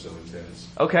divide is so intense.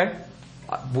 Okay.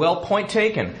 Well, point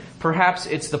taken. Perhaps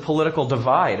it's the political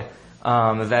divide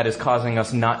that is causing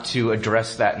us not to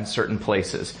address that in certain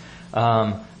places.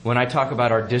 When I talk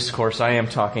about our discourse, I am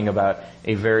talking about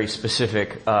a very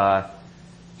specific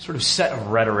sort of set of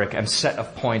rhetoric and set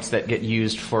of points that get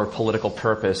used for political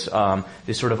purpose.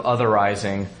 This sort of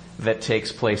otherizing that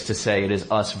takes place to say it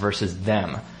is us versus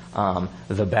them,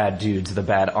 the bad dudes, the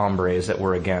bad hombres that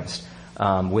we're against.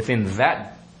 Within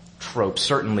that trope,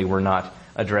 certainly we're not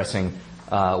addressing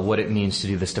what it means to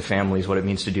do this to families, what it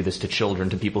means to do this to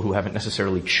children, to people who haven't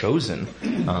necessarily chosen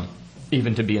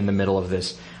even to be in the middle of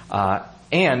this.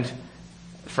 And,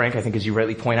 Frank, I think as you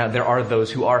rightly point out, there are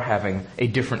those who are having a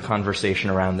different conversation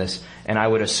around this, and I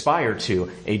would aspire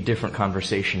to a different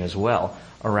conversation as well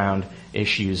around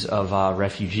issues of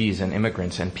refugees and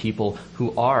immigrants and people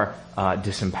who are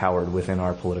disempowered within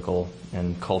our political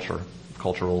and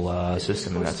cultural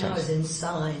system in that sense. Now is in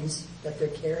signs that they're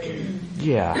carrying.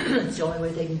 Yeah. It's the only way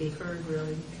they can be heard,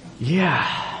 really.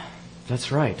 Yeah,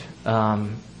 that's right.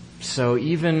 So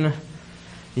even,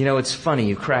 it's funny,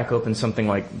 you crack open something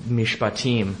like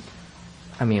Mishpatim.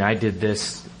 I mean, I did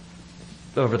this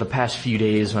over the past few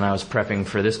days when I was prepping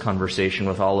for this conversation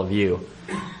with all of you.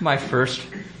 My first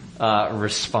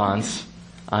response,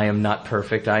 I am not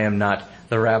perfect, I am not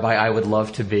the rabbi I would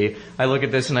love to be. I look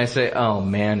at this and I say, oh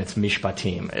man, it's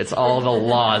Mishpatim. It's all the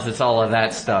laws, it's all of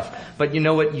that stuff. But you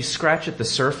know what? You scratch at the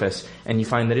surface and you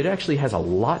find that it actually has a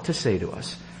lot to say to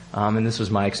us. And this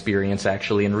was my experience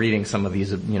actually in reading some of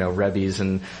these, Rebbes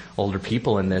and older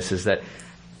people in this, is that,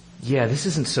 yeah, this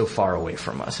isn't so far away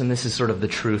from us, and this is sort of the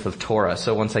truth of Torah.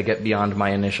 So once I get beyond my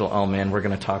initial, oh man, we're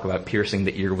going to talk about piercing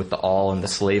the ear with the awl and the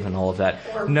slave and all of that.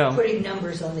 Or no. Putting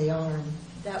numbers on the arm.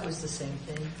 That was the same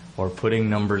thing. Or putting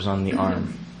numbers on the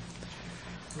arm.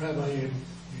 Rabbi, do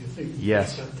you think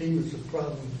Yes. Mishpatim is a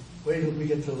problem? Wait till we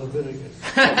get to Leviticus.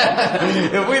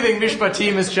 If we think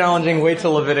Mishpatim is challenging, wait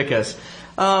till Leviticus.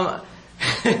 Well,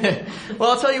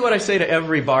 I'll tell you what I say to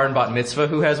every bar and bat mitzvah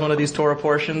who has one of these Torah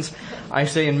portions. I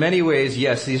say in many ways,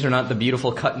 yes, these are not the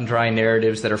beautiful cut and dry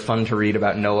narratives that are fun to read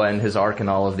about Noah and his ark and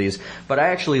all of these, but I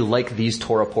actually like these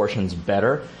Torah portions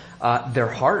better. They're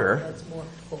harder. That's more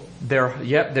pull.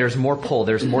 There's more pull,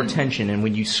 there's more tension, and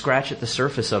when you scratch at the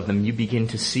surface of them, you begin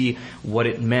to see what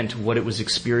it meant, what it was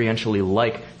experientially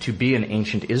like to be an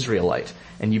ancient Israelite.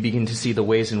 And you begin to see the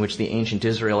ways in which the ancient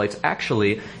Israelites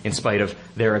actually, in spite of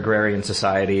their agrarian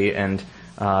society and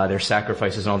their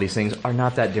sacrifices and all these things, are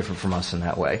not that different from us in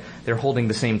that way. They're holding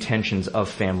the same tensions of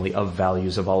family, of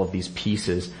values, of all of these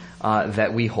pieces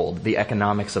that we hold, the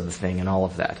economics of the thing and all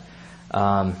of that.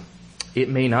 It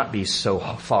may not be so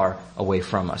far away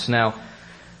from us. Now,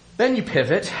 then you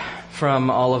pivot from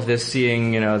all of this,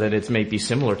 seeing, that it may be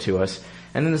similar to us,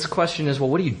 and then this question is, well,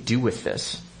 what do you do with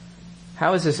this?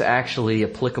 How is this actually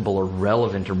applicable or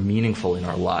relevant or meaningful in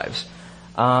our lives?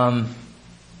 I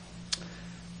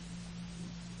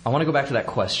want to go back to that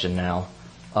question now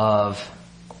of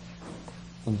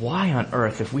why on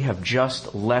earth, if we have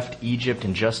just left Egypt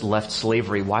and just left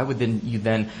slavery, why would you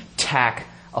then tack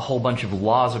a whole bunch of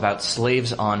laws about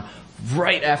slaves on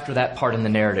right after that part in the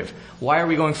narrative? Why are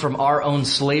we going from our own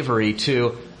slavery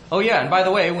to, oh yeah, and by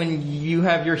the way, when you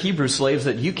have your Hebrew slaves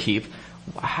that you keep,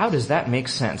 how does that make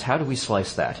sense? How do we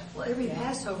slice that? Well, every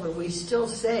Passover we still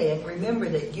say, and remember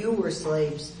that you were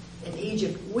slaves in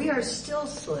Egypt. We are still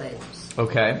slaves.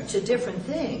 Okay. To different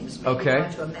things. Maybe Okay.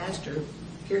 not to a master who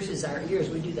pierces our ears.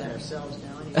 We do that ourselves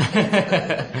now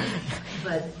anyway.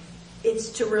 But it's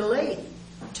to relate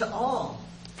to all.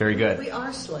 Very good. We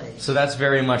are slaves. So that's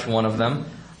very much one of them.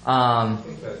 I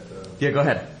think that, Yeah, go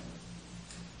ahead.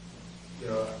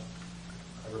 I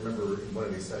remember in one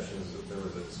of these sessions that there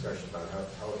was a discussion about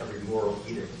how every moral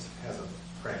edict has a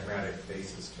pragmatic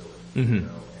basis to it. Mm-hmm. You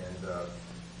know,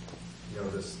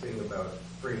 and this thing about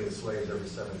freeing the slaves every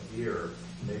 7th year,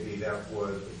 maybe that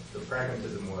was the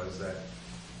pragmatism was that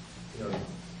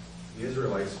the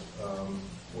Israelites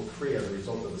were free as a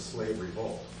result of the slave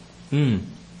revolt. Mm.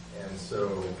 And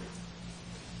so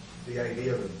the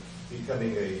idea of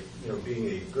becoming being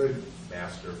a good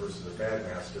master versus a bad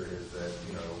master is that,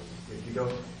 if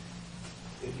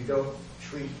you don't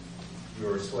treat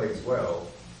your slaves well,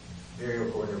 they're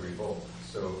going to revolt.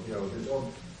 So,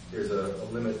 there's a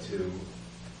limit to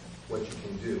what you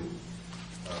can do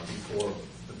before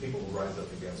the people will rise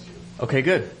up against you. Okay,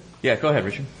 good. Yeah, go ahead,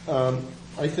 Richard.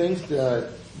 I think that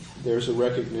there's a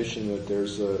recognition that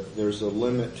there's a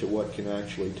limit to what can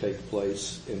actually take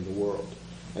place in the world.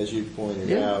 As you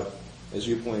pointed out,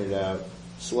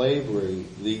 slavery,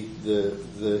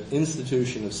 the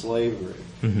institution of slavery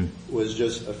was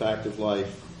just a fact of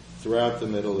life throughout the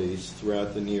Middle East,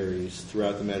 throughout the Near East,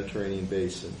 throughout the Mediterranean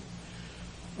basin.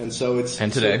 And so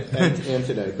and today. and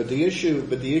today. But the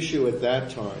issue at that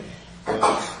time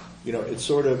was, it's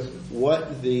sort of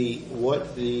what the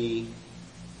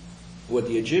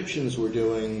Egyptians were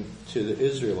doing to the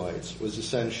Israelites was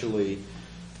essentially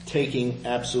taking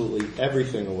absolutely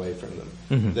everything away from them.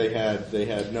 Mm-hmm. They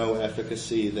had no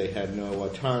efficacy, they had no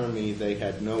autonomy, they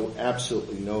had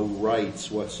absolutely no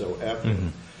rights whatsoever. Mm-hmm.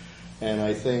 And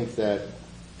I think that,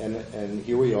 and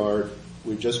here we are,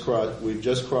 we've just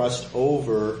crossed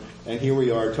over, and here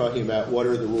we are talking about what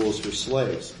are the rules for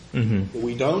slaves. Mm-hmm.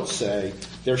 We don't say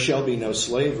there shall be no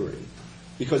slavery,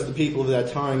 because the people of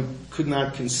that time could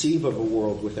not conceive of a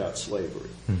world without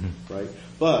slavery, right?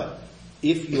 But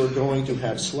if you're going to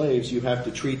have slaves, you have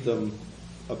to treat them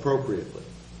appropriately.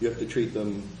 You have to treat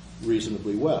them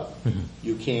reasonably well. Mm-hmm.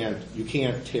 You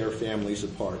can't tear families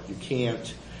apart. You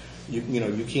can't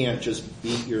just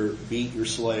beat your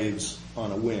slaves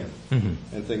on a whim,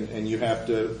 and you have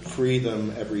to free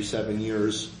them every 7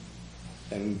 years,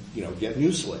 and get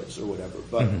new slaves or whatever.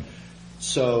 But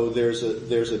so there's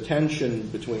a tension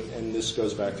between, and this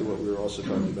goes back to what we were also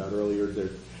talking about earlier.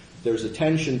 There's a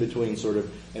tension between sort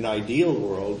of an ideal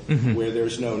world where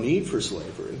there's no need for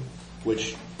slavery,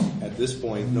 which at this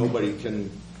point nobody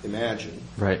can imagine.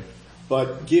 Right.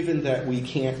 But given that we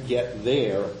can't get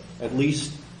there, at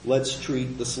least let's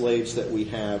treat the slaves that we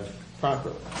have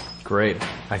properly. Great.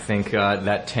 I think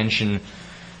that tension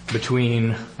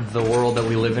between the world that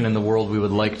we live in and the world we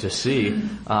would like to see,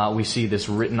 we see this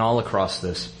written all across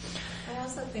this. I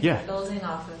also think building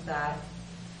off of that,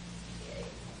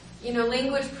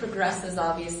 language progresses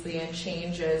obviously and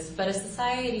changes, but a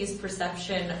society's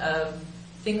perception of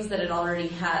things that it already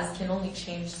has can only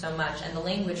change so much, and the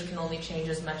language can only change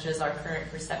as much as our current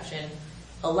perception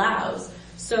allows.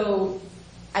 So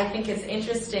I think it's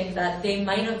interesting that they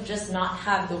might have just not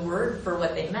had the word for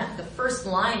what they meant. The first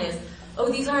line is,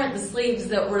 these aren't the slaves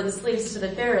that were the slaves to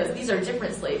the pharaohs. These are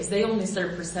different slaves. They only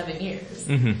served for 7 years.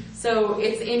 Mm-hmm. So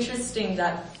it's interesting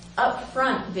that up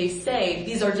front they say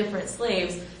these are different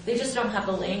slaves. They just don't have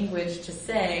the language to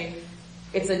say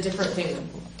it's a different thing.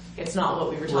 It's not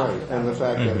what we were talking about. And the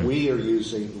fact that we are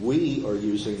using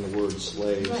the word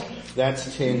slave,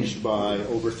 that's tinged by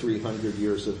over 300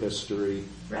 years of history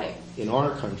in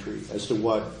our country as to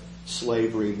what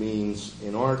slavery means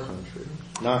in our country,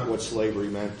 not what slavery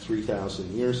meant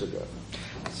 3,000 years ago.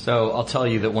 So I'll tell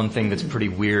you that one thing that's pretty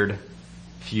weird,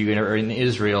 if you are in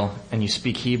Israel and you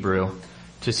speak Hebrew,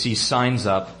 to see signs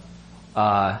up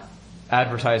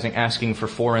advertising, asking for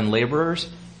foreign laborers,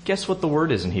 guess what the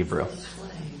word is in Hebrew?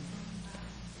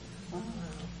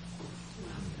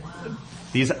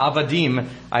 These avadim,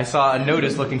 I saw a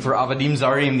notice looking for avadim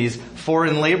zarim, these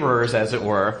foreign laborers, as it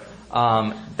were.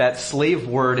 That slave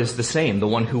word is the same, the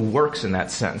one who works in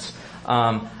that sense.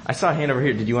 I saw a hand over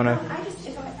here. Did you want to? I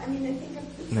think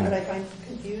what I find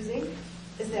confusing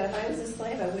is that if I was a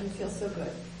slave, I wouldn't feel so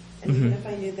good. And even if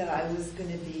I knew that I was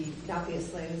going to not be a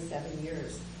slave in 7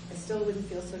 years, I still wouldn't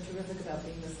feel so terrific about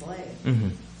being a slave. Mm-hmm.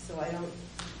 So I don't.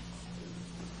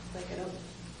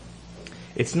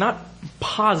 It's not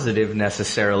positive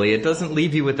necessarily. It doesn't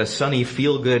leave you with a sunny,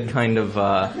 feel-good kind of...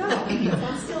 No, because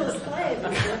I'm still a slave.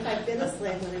 And if I've been a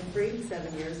slave when I'm freed in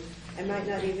 7 years, I might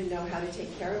not even know how to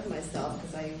take care of myself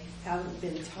because I haven't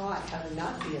been taught how to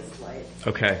not be a slave.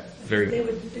 Okay, very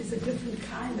good. It's a different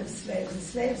kind of slaves. The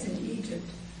slaves in Egypt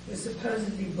were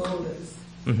supposedly builders.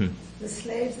 Mm-hmm. The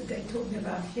slaves that they're talking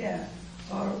about here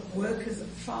are workers,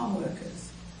 farm workers.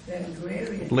 They're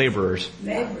agrarians. Laborers.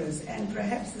 And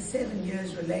perhaps the 7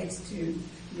 years relates to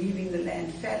leaving the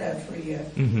land fallow for a year.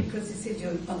 Mm-hmm. Because he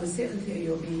said on the 7th year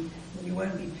you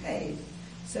won't be paid.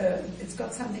 So it's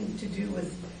got something to do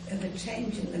with the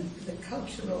change in the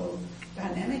cultural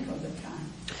dynamic of the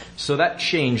time. So that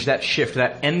change, that shift,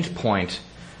 that end point,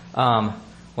 one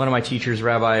of my teachers,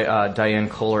 Rabbi Diane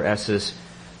Kohler-Esses,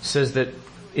 says that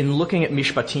in looking at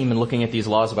Mishpatim and looking at these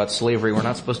laws about slavery, we're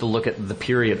not supposed to look at the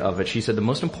period of it. She said the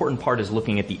most important part is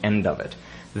looking at the end of it.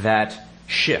 That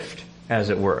shift, as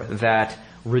it were, that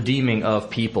redeeming of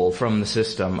people from the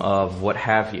system of what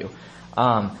have you.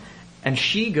 And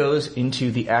she goes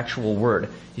into the actual word,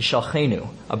 yishalchenu,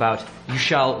 about you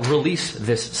shall release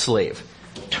this slave.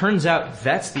 Turns out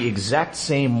that's the exact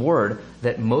same word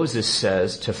that Moses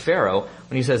says to Pharaoh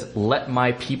when he says, let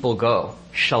my people go.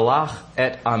 Shalach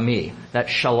et ami. That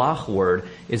shalach word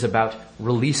is about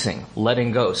releasing,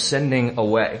 letting go, sending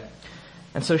away.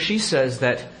 And so she says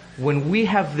that when we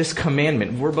have this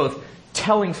commandment, we're both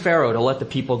telling Pharaoh to let the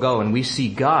people go, and we see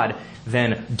God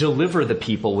then deliver the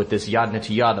people with this yad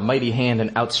netiyah, the mighty hand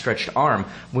and outstretched arm.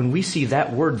 When we see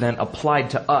that word then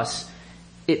applied to us,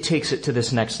 it takes it to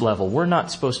this next level. We're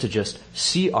not supposed to just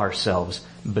see ourselves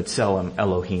B'Tselem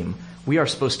Elohim. We are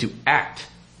supposed to act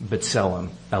B'Tselem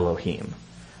Elohim.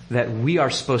 That we are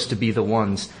supposed to be the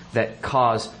ones that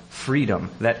cause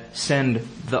freedom, that send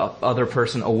the other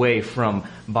person away from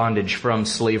bondage, from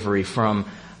slavery, from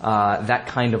that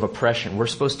kind of oppression. We're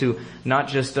supposed to not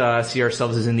just see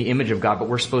ourselves as in the image of God, but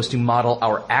we're supposed to model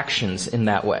our actions in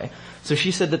that way. So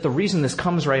she said that the reason this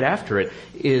comes right after it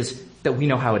is that we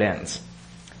know how it ends.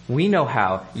 We know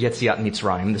how Yetziat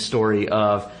Mitzrayim, the story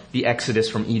of the Exodus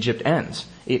from Egypt, ends.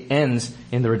 It ends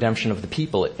in the redemption of the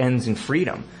people. It ends in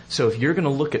freedom. So if you're going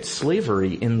to look at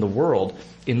slavery in the world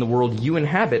you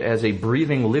inhabit as a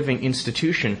breathing, living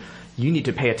institution, you need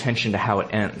to pay attention to how it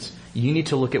ends. You need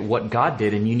to look at what God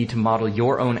did, and you need to model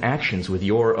your own actions with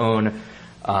your own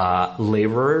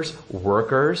laborers,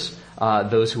 workers,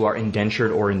 those who are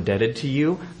indentured or indebted to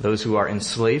you, those who are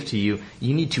enslaved to you.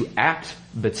 You need to act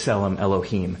B'Tselem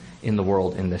Elohim in the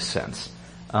world in this sense.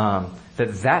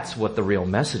 That's what the real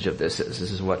message of this is.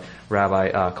 This is what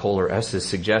Rabbi Kohler-Esses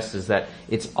suggests, is that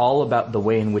it's all about the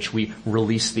way in which we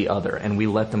release the other and we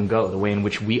let them go, the way in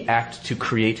which we act to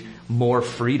create more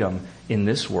freedom in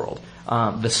this world.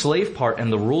 The slave part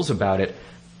and the rules about it,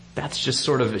 that's just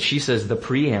sort of, she says, the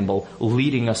preamble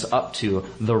leading us up to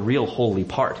the real holy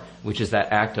part, which is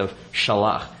that act of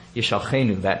shalach,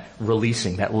 yishalchenu, that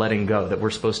releasing, that letting go, that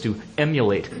we're supposed to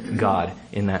emulate God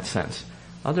in that sense.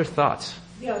 Other thoughts?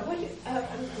 Yeah,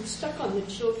 I'm stuck on the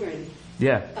children.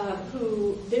 Yeah.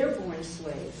 Who they're born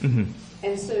slaves,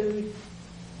 and so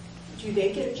do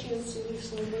they get a chance to leave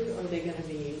slavery, or are they going to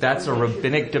be? That's a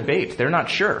rabbinic debate. They're not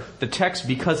sure. The text,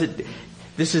 because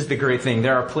this is the great thing.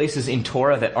 There are places in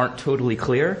Torah that aren't totally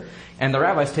clear, and the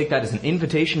rabbis take that as an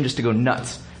invitation just to go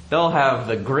nuts. They'll have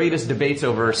the greatest debates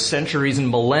over centuries and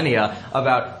millennia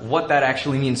about what that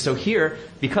actually means. So here,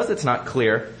 because it's not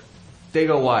clear, they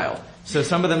go wild. So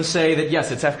some of them say that yes,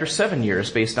 it's after 7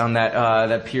 years based on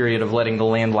that period of letting the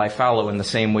land lie fallow in the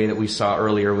same way that we saw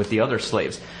earlier with the other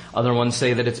slaves. Other ones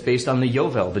say that it's based on the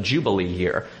Yovel, the Jubilee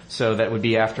year. So that would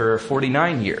be after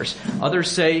 49 years. Others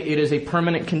say it is a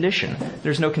permanent condition.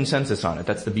 There's no consensus on it.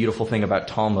 That's the beautiful thing about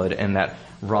Talmud and that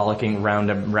rollicking round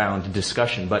and round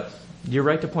discussion. But you're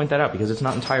right to point that out because it's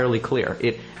not entirely clear.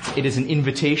 It is an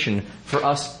invitation for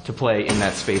us to play in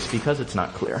that space because it's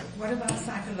not clear. What about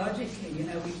psychologically?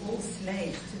 We're all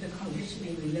slaves to the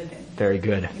conditioning we live in. Very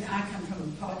good. I come from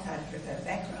an apartheid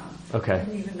background. Okay. I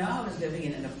didn't even know I was living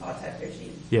in an apartheid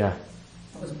regime. Yeah.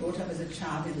 I was brought up as a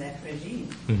child in that regime.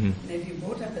 Mm-hmm. And if you're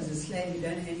brought up as a slave, you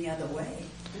don't have any other way.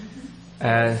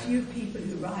 There are a few people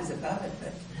who rise above it,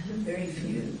 but very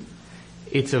few.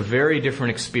 It's a very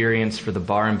different experience for the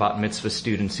bar and bat mitzvah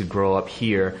students who grow up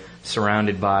here,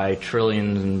 surrounded by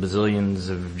trillions and bazillions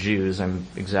of Jews. I'm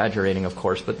exaggerating, of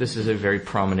course, but this is a very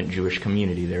prominent Jewish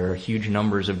community. There are huge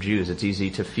numbers of Jews. It's easy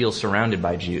to feel surrounded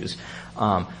by Jews.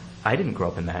 I didn't grow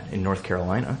up in North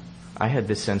Carolina. I had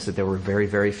this sense that there were very,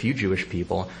 very few Jewish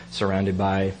people surrounded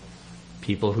by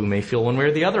people who may feel one way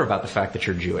or the other about the fact that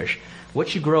you're Jewish.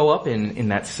 What you grow up in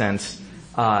that sense,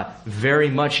 very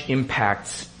much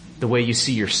impacts the way you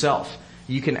see yourself.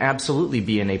 You can absolutely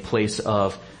be in a place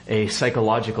of a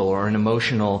psychological or an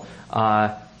emotional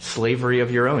slavery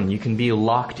of your own. You can be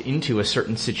locked into a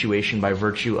certain situation by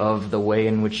virtue of the way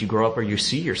in which you grow up or you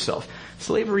see yourself.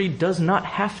 Slavery does not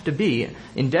have to be,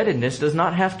 indebtedness does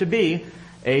not have to be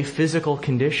a physical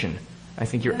condition. I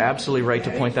think you're absolutely right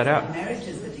to point that out.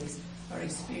 Marriages that are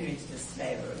experienced as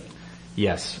slavery.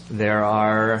 Yes, there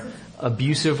are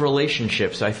abusive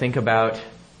relationships. I think about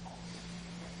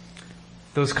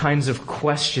those kinds of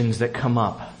questions that come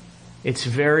up. It's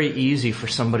very easy for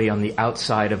somebody on the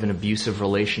outside of an abusive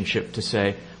relationship to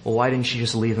say, well, why didn't you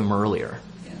just leave him earlier?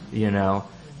 You know?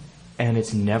 And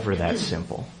it's never that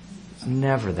simple. It's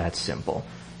never that simple.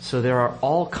 So there are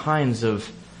all kinds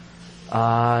of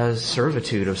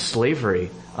servitude, of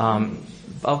slavery,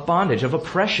 of bondage, of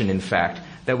oppression, in fact,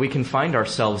 that we can find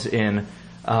ourselves in,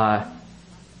 that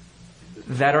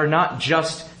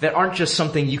aren't just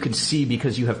something you can see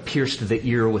because you have pierced the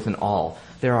ear with an awl.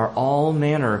 There are all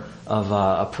manner of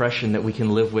oppression that we can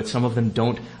live with. Some of them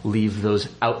don't leave those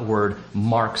outward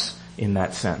marks in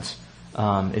that sense.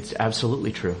 It's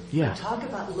absolutely true. Yeah. Talk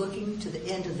about looking to the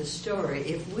end of the story.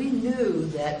 If we knew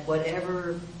that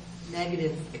whatever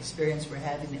negative experience we're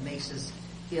having that makes us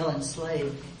feel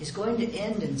enslaved is going to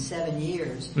end in 7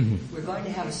 years, we're going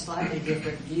to have a slightly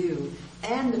different view.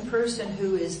 And the person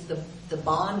who is the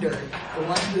bonder, the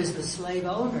one who is the slave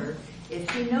owner, if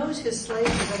he knows his slaves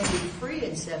are going to be free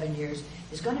in 7 years,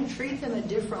 is going to treat them a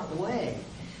different way.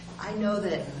 I know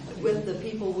that with the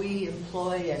people we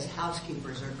employ as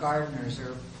housekeepers or gardeners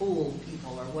or pool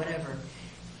people or whatever,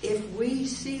 if we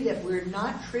see that we're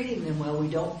not treating them well, we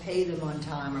don't pay them on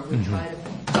time, or we try to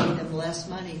pay them less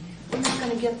money, we're not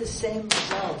going to get the same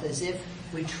result as if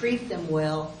we treat them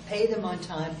well, pay them on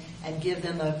time, and give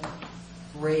them a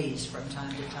raise from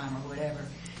time to time or whatever.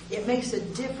 It makes a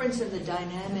difference in the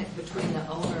dynamic between the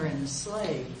owner and the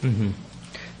slave.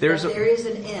 There is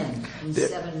an end in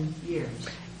 7 years.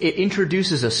 It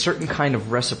introduces a certain kind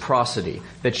of reciprocity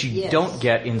that you don't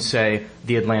get in, say,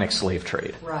 the Atlantic slave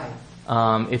trade. Right.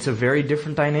 It's a very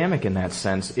different dynamic in that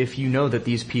sense. If you know that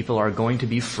these people are going to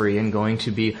be free and going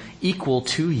to be equal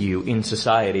to you in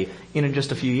society in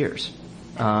just a few years,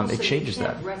 it changes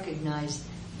that. You can't recognize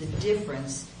the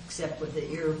difference, except with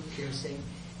the ear piercing,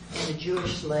 in a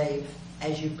Jewish slave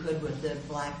as you could with the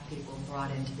black people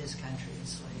brought into this country in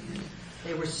slavery.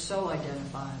 They were so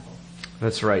identifiable.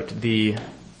 That's right. The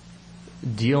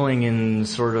dealing in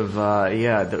sort of,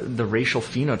 the racial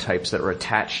phenotypes that were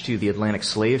attached to the Atlantic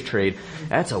slave trade,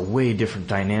 that's a way different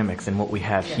dynamic than what we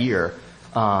have here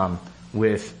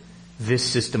with this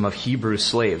system of Hebrew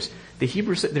slaves. The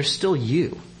Hebrews, they're still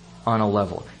you on a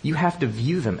level. You have to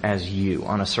view them as you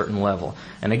on a certain level.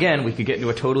 And again, we could get into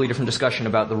a totally different discussion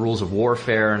about the rules of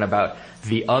warfare and about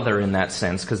the other in that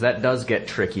sense, because that does get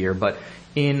trickier. But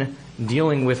in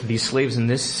dealing with these slaves in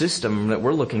this system that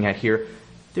we're looking at here,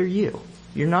 they're you.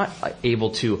 You're not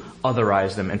able to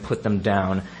otherize them and put them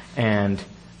down and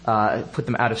put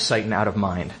them out of sight and out of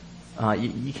mind.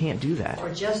 You can't do that.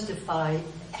 Or justify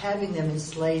having them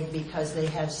enslaved because they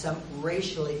have some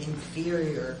racially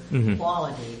inferior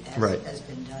quality, as has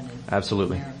been done in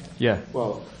America. Yeah.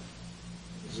 Well,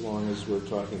 as long as we're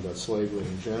talking about slavery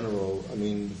in general, I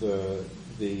mean,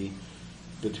 the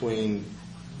between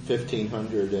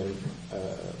 1500 and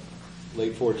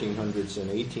late 1400s and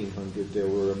 1800, there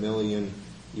were 1 million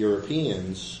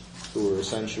Europeans who were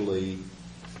essentially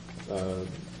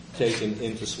taken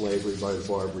into slavery by the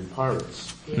Barbary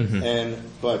pirates.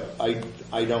 But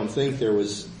I don't think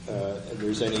there's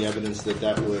any evidence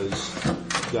that was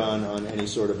done on any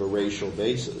sort of a racial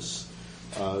basis.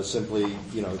 Simply,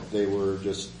 they were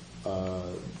just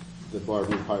the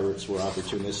Barbary pirates were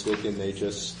opportunistic, and they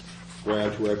just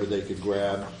grabbed whoever they could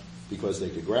grab because they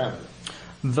could grab it.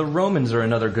 The Romans are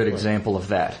another good example of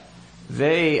that.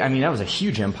 That was a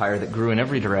huge empire that grew in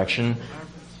every direction.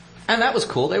 And that was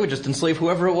cool. They would just enslave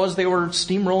whoever it was they were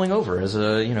steamrolling over as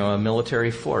a military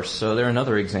force. So they're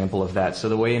another example of that. So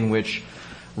the way in which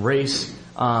race,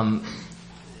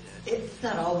 it's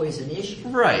not always an issue.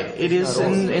 Right. It is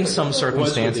in some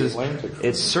circumstances.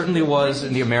 It certainly was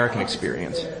in the American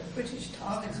experience. The British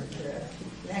targeted the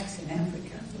blacks in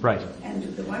Africa. Right. And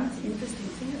the one interesting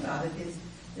thing about it is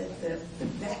that the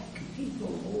black people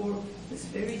wore this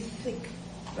very thick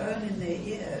bone in their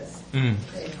ears.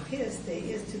 They pierce their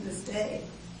ears to this day.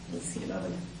 You'll see a lot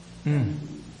of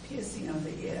piercing of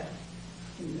the ear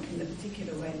in a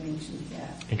particular way mentioned here.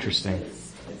 Interesting.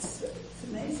 It's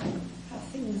amazing how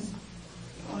things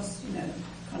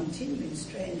continue in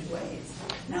strange ways.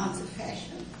 Now it's a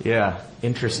fashion. Yeah,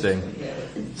 interesting.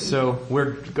 So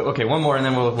okay. One more, and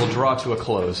then we'll draw to a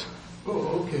close.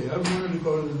 Oh, okay. I wanted to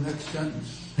go to the next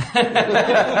sentence. A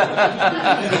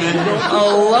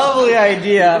lovely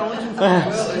idea.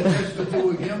 Well, it has to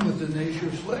do again with the nature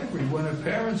of slavery. When a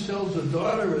parent sells a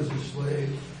daughter as a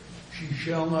slave, she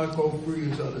shall not go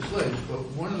free as other slaves. But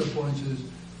one of the points is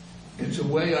it's a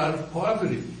way out of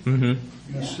poverty. You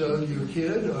sell your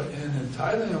kid, and in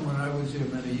Thailand, when I was there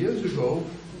many years ago,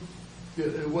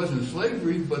 it wasn't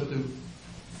slavery, but the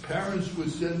parents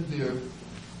would send their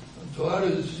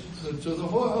daughters to the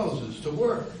whorehouses to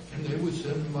work, and they would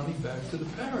send money back to the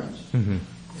parents.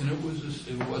 And it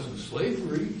wasn't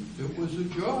slavery, it was a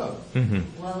job.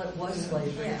 Well, it was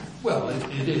slavery. Yeah. Well,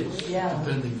 it is,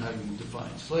 depending how you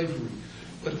define slavery.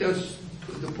 But that's,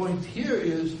 the point here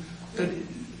is that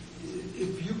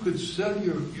if you could sell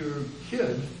your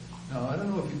kid, now I don't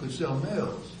know if you could sell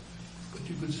males, but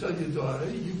you could sell your daughter,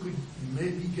 you could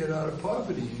maybe get out of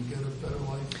poverty and get a better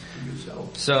life for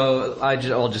yourself. So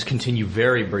I'll just continue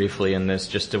very briefly in this,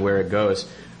 just to where it goes.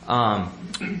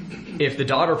 If the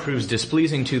daughter proves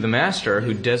displeasing to the master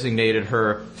who designated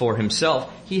her for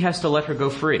himself, he has to let her go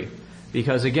free.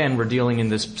 Because again, we're dealing in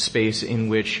this space in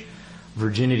which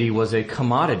virginity was a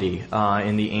commodity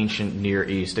in the ancient Near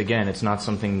East. Again, it's not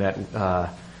something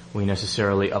that we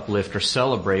necessarily uplift or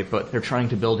celebrate, but they're trying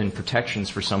to build in protections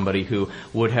for somebody who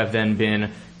would have then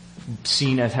been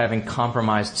seen as having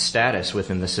compromised status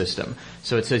within the system.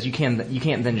 So it says you can't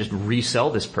then just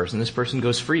resell this person. This person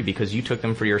goes free because you took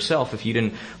them for yourself. If you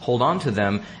didn't hold on to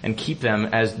them and keep them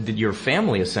as did your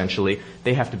family, essentially,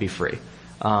 they have to be free.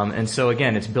 And so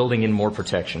again, it's building in more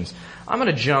protections. I'm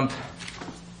going to jump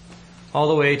all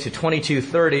the way to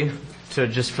 22:30 to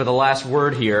just for the last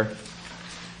word here.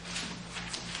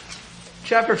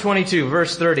 Chapter 22,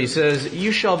 verse 30 says,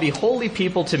 "You shall be holy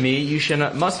people to me. You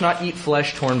must not eat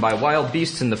flesh torn by wild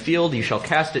beasts in the field. You shall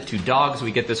cast it to dogs."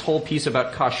 We get this whole piece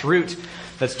about kashrut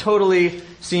that's totally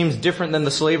seems different than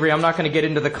the slavery. I'm not going to get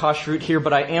into the kashrut here,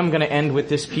 but I am going to end with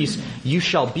this piece. "You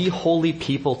shall be holy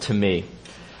people to me."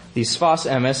 The Sfas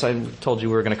Emes, I told you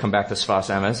we were going to come back to Sfas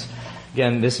Emes.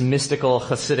 Again, this mystical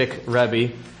Hasidic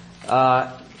Rebbe,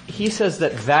 he says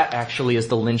that actually is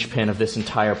the linchpin of this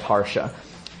entire parsha.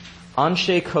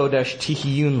 Anshe Kodesh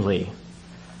Tihiyun Li.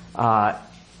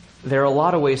 There are a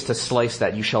lot of ways to slice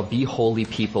that. You shall be holy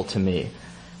people to me.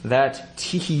 That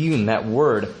Tihiyun, that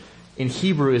word, in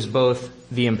Hebrew is both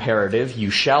the imperative, you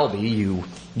shall be,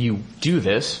 you do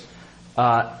this,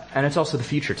 and it's also the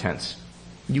future tense.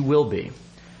 You will be.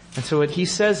 And so what he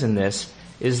says in this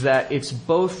is that it's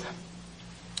both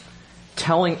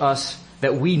telling us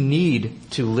that we need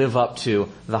to live up to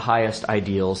the highest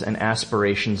ideals and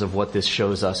aspirations of what this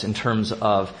shows us in terms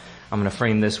of, I'm going to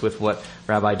frame this with what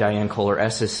Rabbi Diane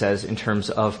Kohler-Esses says in terms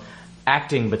of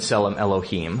acting B'Tselem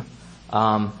Elohim.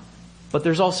 But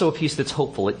there's also a piece that's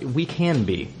hopeful. We can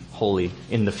be holy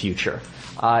in the future.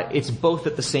 It's both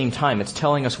at the same time. It's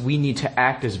telling us we need to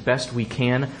act as best we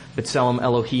can, B'Tselem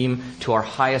Elohim, to our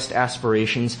highest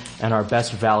aspirations and our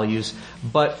best values,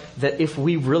 but that if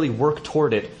we really work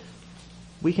toward it,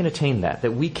 we can attain that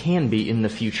we can be in the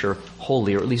future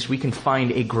holy, or at least we can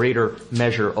find a greater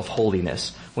measure of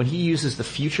holiness. When he uses the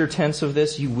future tense of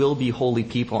this, you will be holy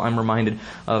people, I'm reminded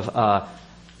of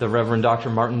the Reverend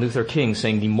Dr. Martin Luther King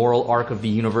saying the moral arc of the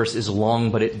universe is long,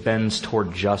 but it bends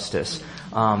toward justice.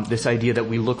 This idea that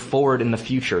we look forward in the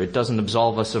future. It doesn't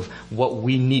absolve us of what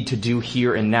we need to do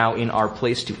here and now in our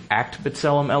place to act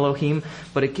B'Tselem Elohim,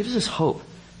 but it gives us hope.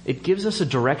 It gives us a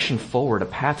direction forward, a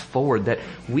path forward that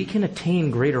we can attain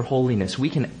greater holiness.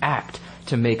 We can act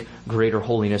to make greater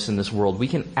holiness in this world. We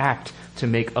can act to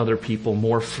make other people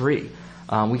more free.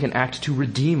 We can act to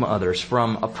redeem others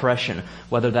from oppression,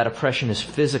 whether that oppression is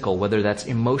physical, whether that's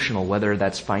emotional, whether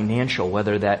that's financial,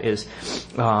 whether that is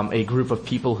a group of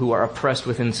people who are oppressed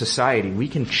within society. We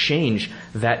can change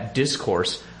that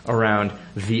discourse around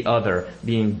the other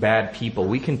being bad people.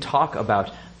 We can talk about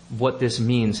what this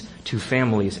means to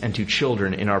families and to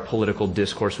children in our political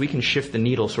discourse. We can shift the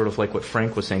needle, sort of like what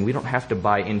Frank was saying. We don't have to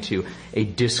buy into a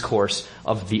discourse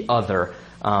of the other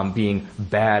being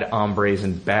bad hombres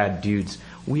and bad dudes.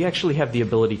 We actually have the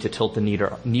ability to tilt the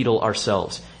needle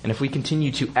ourselves. And if we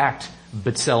continue to act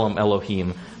B'Tselem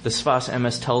Elohim, the Sfas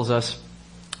Emes tells us,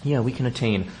 we can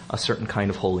attain a certain kind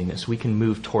of holiness. We can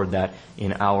move toward that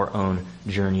in our own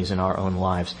journeys, in our own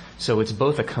lives. So it's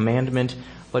both a commandment,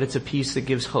 but it's a piece that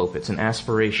gives hope. It's an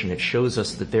aspiration. It shows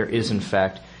us that there is, in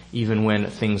fact, even when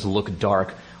things look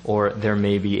dark, or there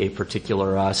may be a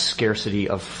particular scarcity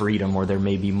of freedom, or there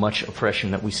may be much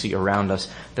oppression that we see around us,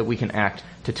 that we can act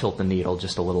to tilt the needle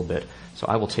just a little bit. So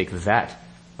I will take that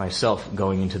myself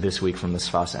going into this week from the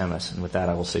Sfas Emes. And with that,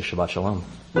 I will say Shabbat Shalom.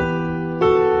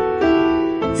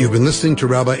 You've been listening to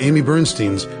Rabbi Amy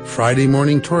Bernstein's Friday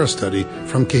morning Torah study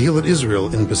from Kehillat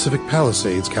Israel in Pacific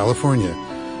Palisades, California.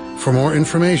 For more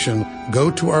information,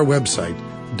 go to our website,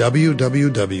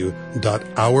 www.ourki.org.